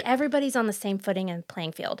and you think Right. everybody's on the same footing and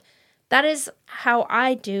playing field. That is how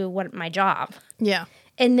I do my job. yeah.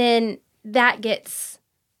 And then that gets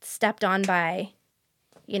stepped on by,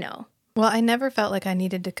 Well, I never felt like I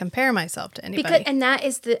needed to compare myself to anybody. and that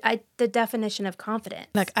is the definition of confidence.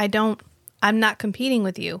 Like I'm not competing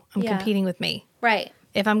with you. I'm Yeah. competing with me. Right.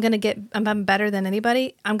 If I'm better than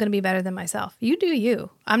anybody, I'm going to be better than myself. You do you.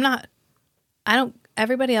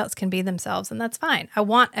 Everybody else can be themselves and that's fine. I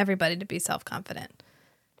want everybody to be self-confident.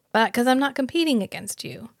 But because I'm not competing against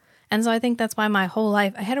you. And so I think that's why my whole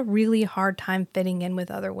life I had a really hard time fitting in with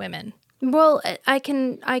other women. Well, I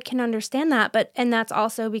can understand that, and that's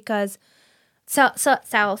also because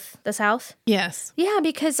the South. Yes. Yeah,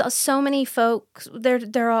 because so many folks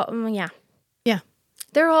they're all Yeah.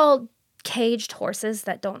 they're all caged horses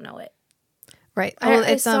that don't know it. Right. I- Oh, I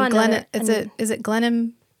it's saw Glennon. another- Is it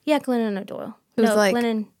Glennon? Yeah, Glennon O'Doyle. Who's like-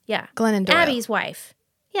 Glennon? Yeah, Glennon Doyle. Abby's wife.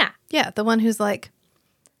 Yeah, Yeah, the one who's like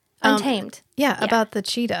Untamed. yeah, Yeah. about the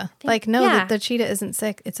cheetah. Like no, Yeah. the cheetah isn't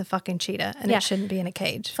sick. It's a fucking cheetah and Yeah. it shouldn't be in a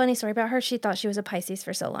cage. Funny story about her. She thought she was a Pisces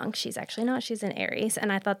for so long. She's actually not. She's an Aries,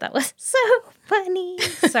 and I thought that was so funny.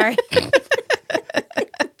 Sorry.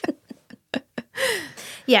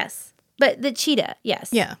 Yes, but the cheetah. Yes.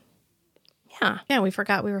 Yeah. Yeah. Yeah, we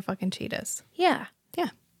forgot we were fucking cheetahs. Yeah. Yeah.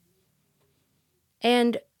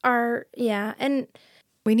 And and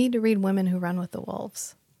We need to read Women Who Run with the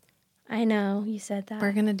Wolves. I know you said that.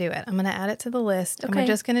 We're going to do it. I'm going to add it to the list. And Okay. we're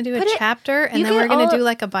just going to do a Put it- chapter and you then can we're going to all- do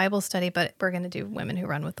like a Bible study, but we're going to do Women Who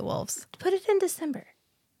Run with the Wolves. Put it in December.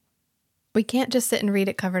 We can't just sit and read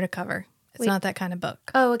it cover to cover. It's not that kind of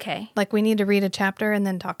book. Oh, okay. Like we need to read a chapter and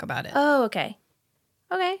then talk about it. Oh, okay.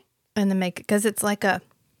 Okay. And then make it, because it's like It's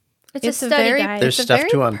it's a a study very, guide. There's it's a stuff very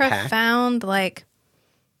to unpack. profound, like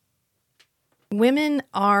women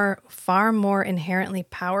are far more inherently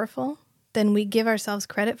powerful than we give ourselves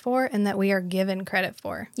credit for and that we are given credit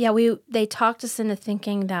for. Yeah, they talked us into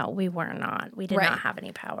thinking that we were not. We did Right. not have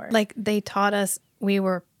any power. Like they taught us we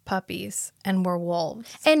were puppies and we're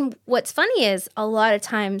wolves. And what's funny is a lot of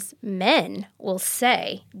times men will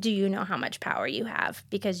say, "Do you know how much power you have?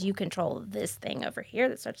 Because you control this thing over here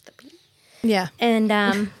that starts the P." Yeah.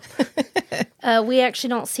 And we actually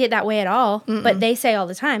don't see it that way at all. But they say all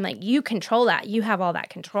the time, like, you control that. You have all that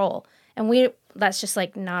control. And that's just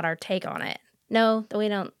like not our take on it. No, we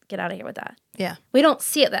don't get out of here with that. Yeah. We don't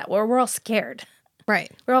see it that way. We're all scared.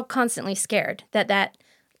 Right. We're all constantly scared that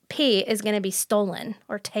pea is going to be stolen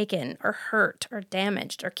or taken or hurt or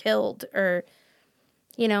damaged or killed or,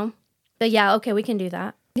 But yeah, okay, we can do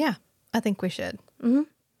that. Yeah. I think we should. Mm-hmm.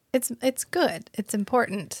 It's good. It's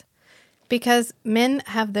important because men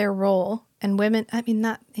have their role and women,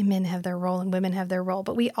 not men have their role and women have their role,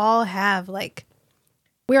 but we all have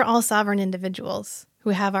we're all sovereign individuals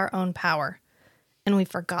who have our own power and we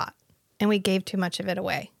forgot and we gave too much of it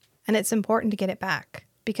away. And it's important to get it back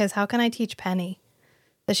because how can I teach Penny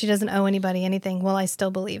that she doesn't owe anybody anything? Well, I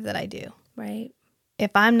still believe that I do. Right.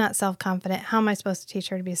 If I'm not self-confident, how am I supposed to teach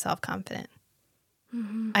her to be self-confident?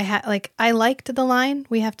 Mm-hmm. I liked the line,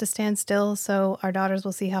 we have to stand still so our daughters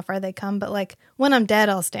will see how far they come. But when I'm dead,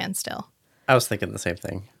 I'll stand still. I was thinking the same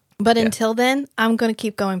thing. But until then, I'm going to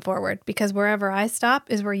keep going forward because wherever I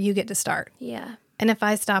stop is where you get to start. Yeah. And if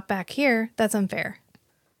I stop back here, that's unfair.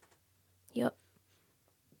 Yep.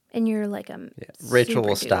 And you're like Rachel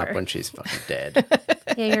will stop when she's fucking dead.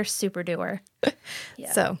 Yeah, you're a super doer.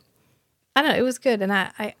 Yeah. So, I don't know. It was good. And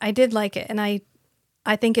I did like it. And I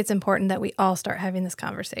think it's important that we all start having this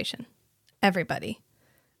conversation. Everybody.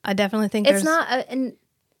 I definitely think it's not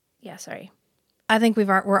yeah, sorry. I think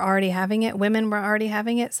we're already having it. Women were already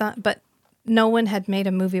having it. But no one had made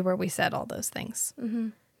a movie where we said all those things. Mm-hmm.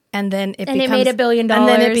 And then it made $1 billion. And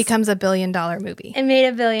then it becomes $1 billion movie. It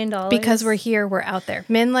made $1 billion. Because we're here, we're out there.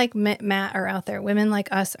 Men like Matt are out there. Women like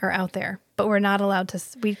us are out there. But we're not allowed to.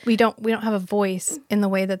 We don't have a voice in the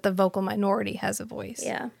way that the vocal minority has a voice.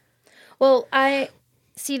 Yeah. Well, I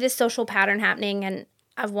see this social pattern happening, and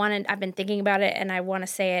I've been thinking about it, and I want to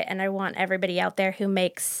say it, and I want everybody out there who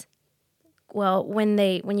makes. Well, when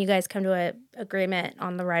you guys come to a agreement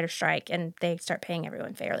on the writer strike and they start paying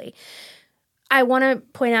everyone fairly. I want to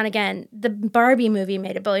point out again, the Barbie movie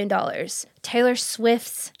made $1 billion. Taylor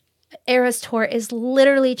Swift's Eras Tour is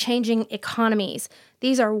literally changing economies.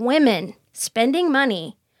 These are women spending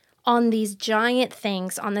money on these giant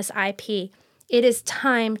things, on this IP. It is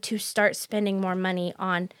time to start spending more money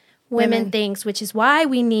on women things, which is why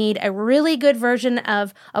we need a really good version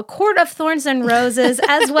of A Court of Thorns and Roses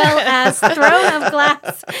as well as Throne of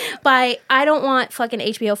Glass I don't want fucking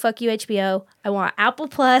HBO. Fuck you, HBO. I want Apple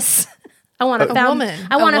Plus. I want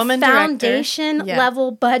a foundation level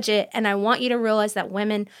budget, and I want you to realize that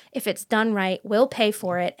women, if it's done right, will pay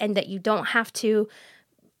for it, and that you don't have to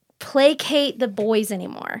placate the boys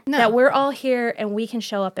anymore. No. That we're all here and we can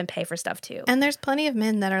show up and pay for stuff too. And there's plenty of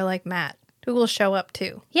men that are like Matt who will show up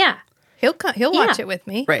too. Yeah. He'll watch it with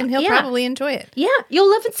me, and he'll probably enjoy it. Yeah, you'll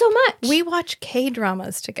love it so much. We watch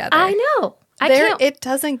K-dramas together. I know. It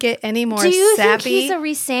doesn't get any more sappy. Do you think he's a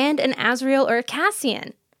Rhysand, an Azriel, or a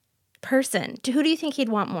Cassian person? Who do you think he'd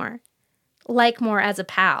want more? Like more as a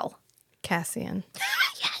pal? Cassian.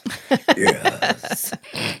 Yes.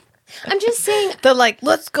 I'm just saying.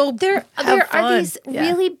 Let's go. There are these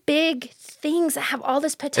really big things that have all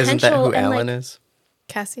this potential. Isn't that who Alan is?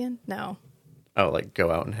 Cassian? No. Oh,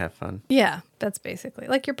 go out and have fun. Yeah, that's basically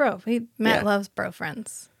like your bro. Matt loves bro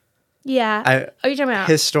friends. Yeah. Are you talking about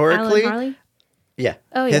historically? Alan Harley? Yeah.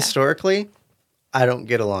 Oh, yeah. Historically, I don't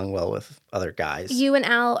get along well with other guys. You and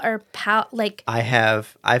Al are pal.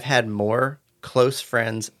 I've had more close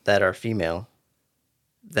friends that are female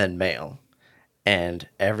than male, and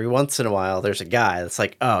every once in a while, there's a guy that's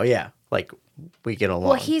like, oh yeah, we get along.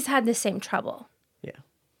 Well, he's had the same trouble. Yeah.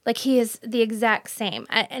 He is the exact same,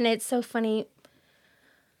 and it's so funny.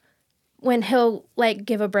 When he'll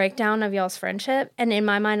give a breakdown of y'all's friendship, and in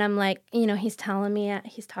my mind, I'm like, he's telling me,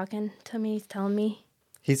 he's talking to me, he's telling me.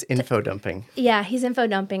 He's info dumping. Yeah, he's info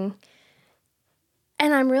dumping.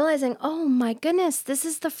 And I'm realizing, oh my goodness, this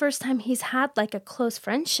is the first time he's had a close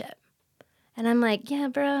friendship. And I'm like, yeah,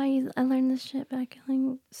 bro, I learned this shit back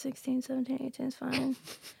in 16, 17, 18, it's fine.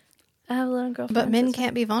 I have a little girlfriend. But men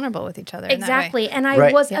can't be vulnerable with each other. Exactly. In that way.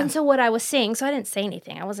 And I was, and so what I was saying, so I didn't say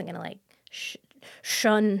anything. I wasn't going to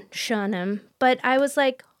shun him. But I was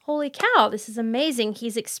like, holy cow, this is amazing.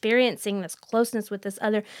 He's experiencing this closeness with this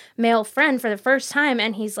other male friend for the first time.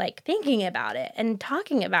 And he's thinking about it and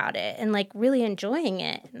talking about it and really enjoying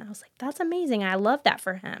it. And I was like, that's amazing. I love that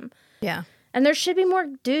for him. Yeah. And there should be more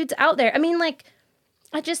dudes out there. I mean,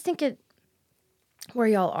 I just think where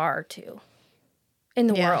y'all are too. In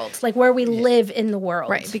the world. Where we live in the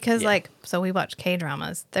world. Right. Because so we watch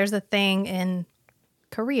K-dramas. There's a thing in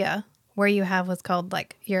Korea where you have what's called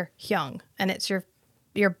your hyung, and it's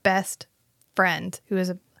your best friend who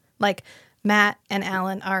is Matt and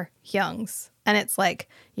Alan are youngs. And it's like,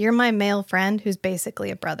 you're my male friend who's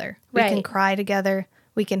basically a brother. We can Right. cry together.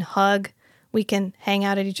 We can hug. We can hang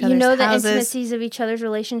out at each You other's know the houses. intimacies of each other's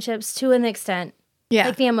relationships to an extent. Yeah.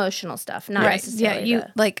 Like the emotional stuff, not Right. necessarily Yeah. You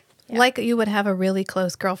like you would have a really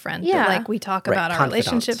close girlfriend. Yeah. But like we talk Right, about our confidants.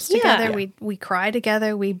 relationships Yeah. together. Yeah. We cry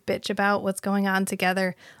together. We bitch about what's going on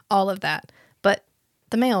together. All of that. But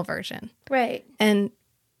the male version. Right. And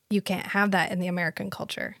you can't have that in the American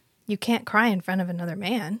culture. You can't cry in front of another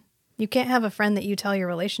man. You can't have a friend that you tell your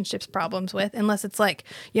relationships problems with unless it's like,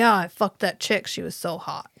 yeah, I fucked that chick. She was so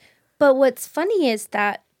hot. But what's funny is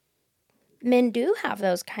that men do have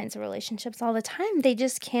those kinds of relationships all the time. They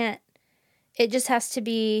just can't, it just has to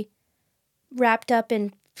be wrapped up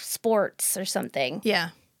in sports or something. Yeah.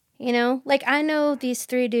 You know, like I know these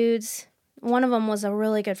 3 dudes. One of them was a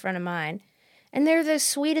really good friend of mine, and they're the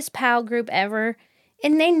sweetest pal group ever.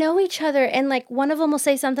 And they know each other, and like one of them will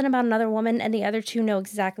say something about another woman, and the other 2 know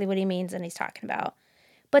exactly what he means and he's talking about.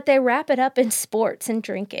 But they wrap it up in sports and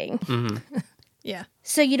drinking. Yeah.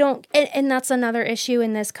 So you don't, and that's another issue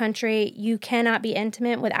in this country. You cannot be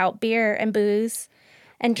intimate without beer and booze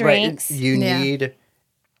and drinks. Right. You Yeah.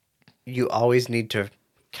 you always need to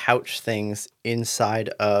couch things inside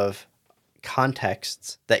of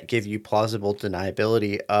contexts that give you plausible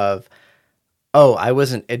deniability of, oh, I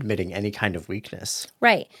wasn't admitting any kind of weakness.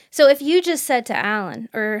 Right. So if you just said to Alan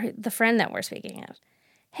or the friend that we're speaking of,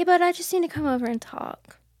 hey, bud, I just need to come over and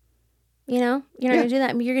talk. You know, you're not going to do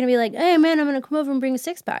that. You're going to be like, hey, man, I'm going to come over and bring a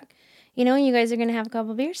 6-pack. You know, and you guys are going to have a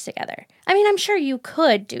couple beers together. I mean, I'm sure you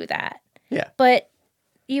could do that. Yeah. But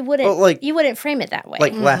you wouldn't, Well, you wouldn't frame it that way.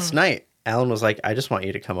 Like last night, Alan was like, I just want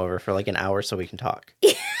you to come over for like an hour so we can talk.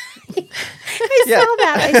 I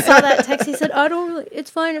saw that text. He said, I don't really, it's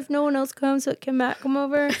fine if no one else comes, so can Matt come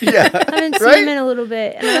over? Yeah. I haven't seen him in a little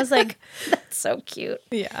bit. And I was like, that's so cute.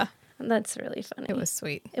 Yeah. That's really funny. It was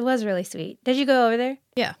sweet. It was really sweet. Did you go over there?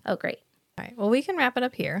 Yeah. Oh, great. All right. Well, we can wrap it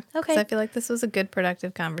up here. Okay. 'Cause I feel like this was a good,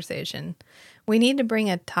 productive conversation. We need to bring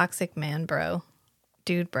a toxic man bro,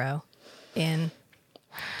 dude bro, in.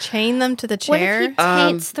 Chain them to the What chair. if he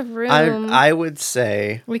taints the room? I would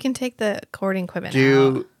say We can take the recording equipment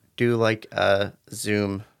out. do like a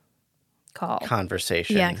Zoom Call.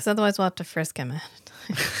 conversation. Yeah, because otherwise we'll have to frisk him.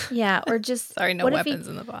 Yeah, or just... Sorry, no what if weapons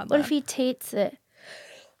in the pod What lab. if he taints it?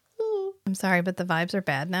 I'm sorry, but the vibes are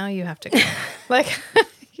bad now. You have to go. Like,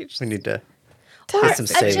 you just, We need to Or get some a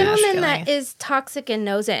savings. gentleman going. that is toxic and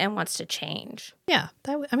knows it and wants to change. yeah.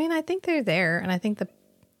 I mean, I think they're there, and I think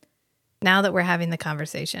now that we're having the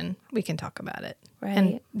conversation, we can talk about it, Right.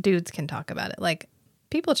 and dudes can talk about it. Like,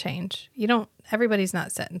 people change. Everybody's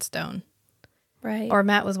not set in stone. Right. Or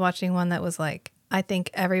Matt was watching one that was like, I think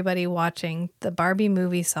everybody watching the Barbie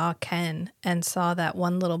movie saw Ken and saw that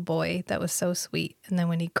one little boy that was so sweet. And then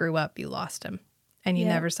when he grew up, you lost him and you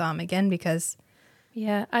Yeah. never saw him again because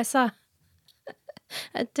Yeah, I saw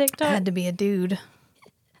a it TikTok. had to be a dude.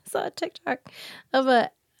 I saw a TikTok of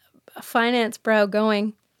a finance bro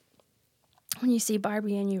going, when you see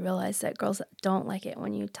Barbie and you realize that girls don't like it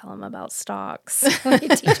when you tell them about stocks, when you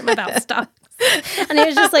teach them about stocks. And it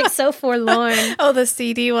was just like so forlorn. Oh, the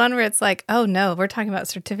CD one where it's like, oh no, we're talking about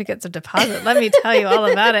certificates of deposit. Let me tell you all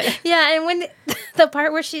about it. Yeah, and when the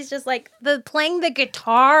part where she's just like playing the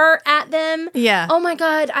guitar at them. Yeah. Oh my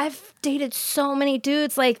God, I've dated so many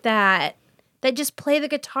dudes like that just play the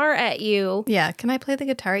guitar at you. Yeah. Can I play the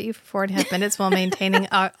guitar at you for 4.5 minutes while maintaining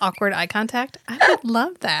awkward eye contact? I would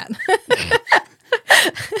love that.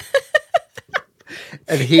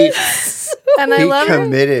 And he And I love her.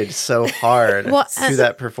 committed so hard Well, to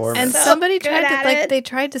that performance. And somebody good tried at to it. they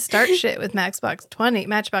tried to start shit with Matchbox 20.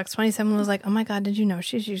 Someone was like, "Oh my god, did you know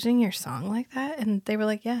she's using your song like that?" And they were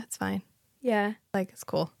like, "Yeah, it's fine. Yeah. Like it's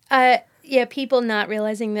cool." Yeah, people not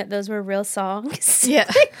realizing that those were real songs. Yeah.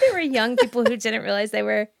 Like they were young people who didn't realize they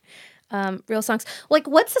were real songs. Like,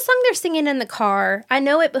 what's the song they're singing in the car? I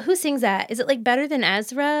know it, but who sings that? Is it like Better Than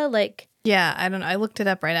Ezra? Like, Yeah, I don't know. I looked it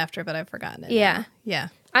up right after, but I've forgotten it. Yeah. now. Yeah.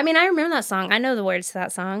 I mean, I remember that song. I know the words to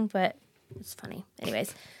that song, but it's funny.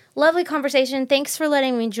 Anyways, lovely conversation. Thanks for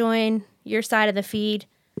letting me join your side of the feed.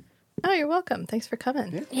 Oh, you're welcome. Thanks for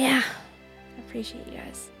coming. Yeah. I appreciate you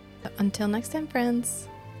guys. Until next time, friends.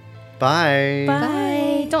 Bye.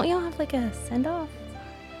 Bye. Don't y'all have like a send off?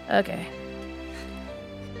 Okay.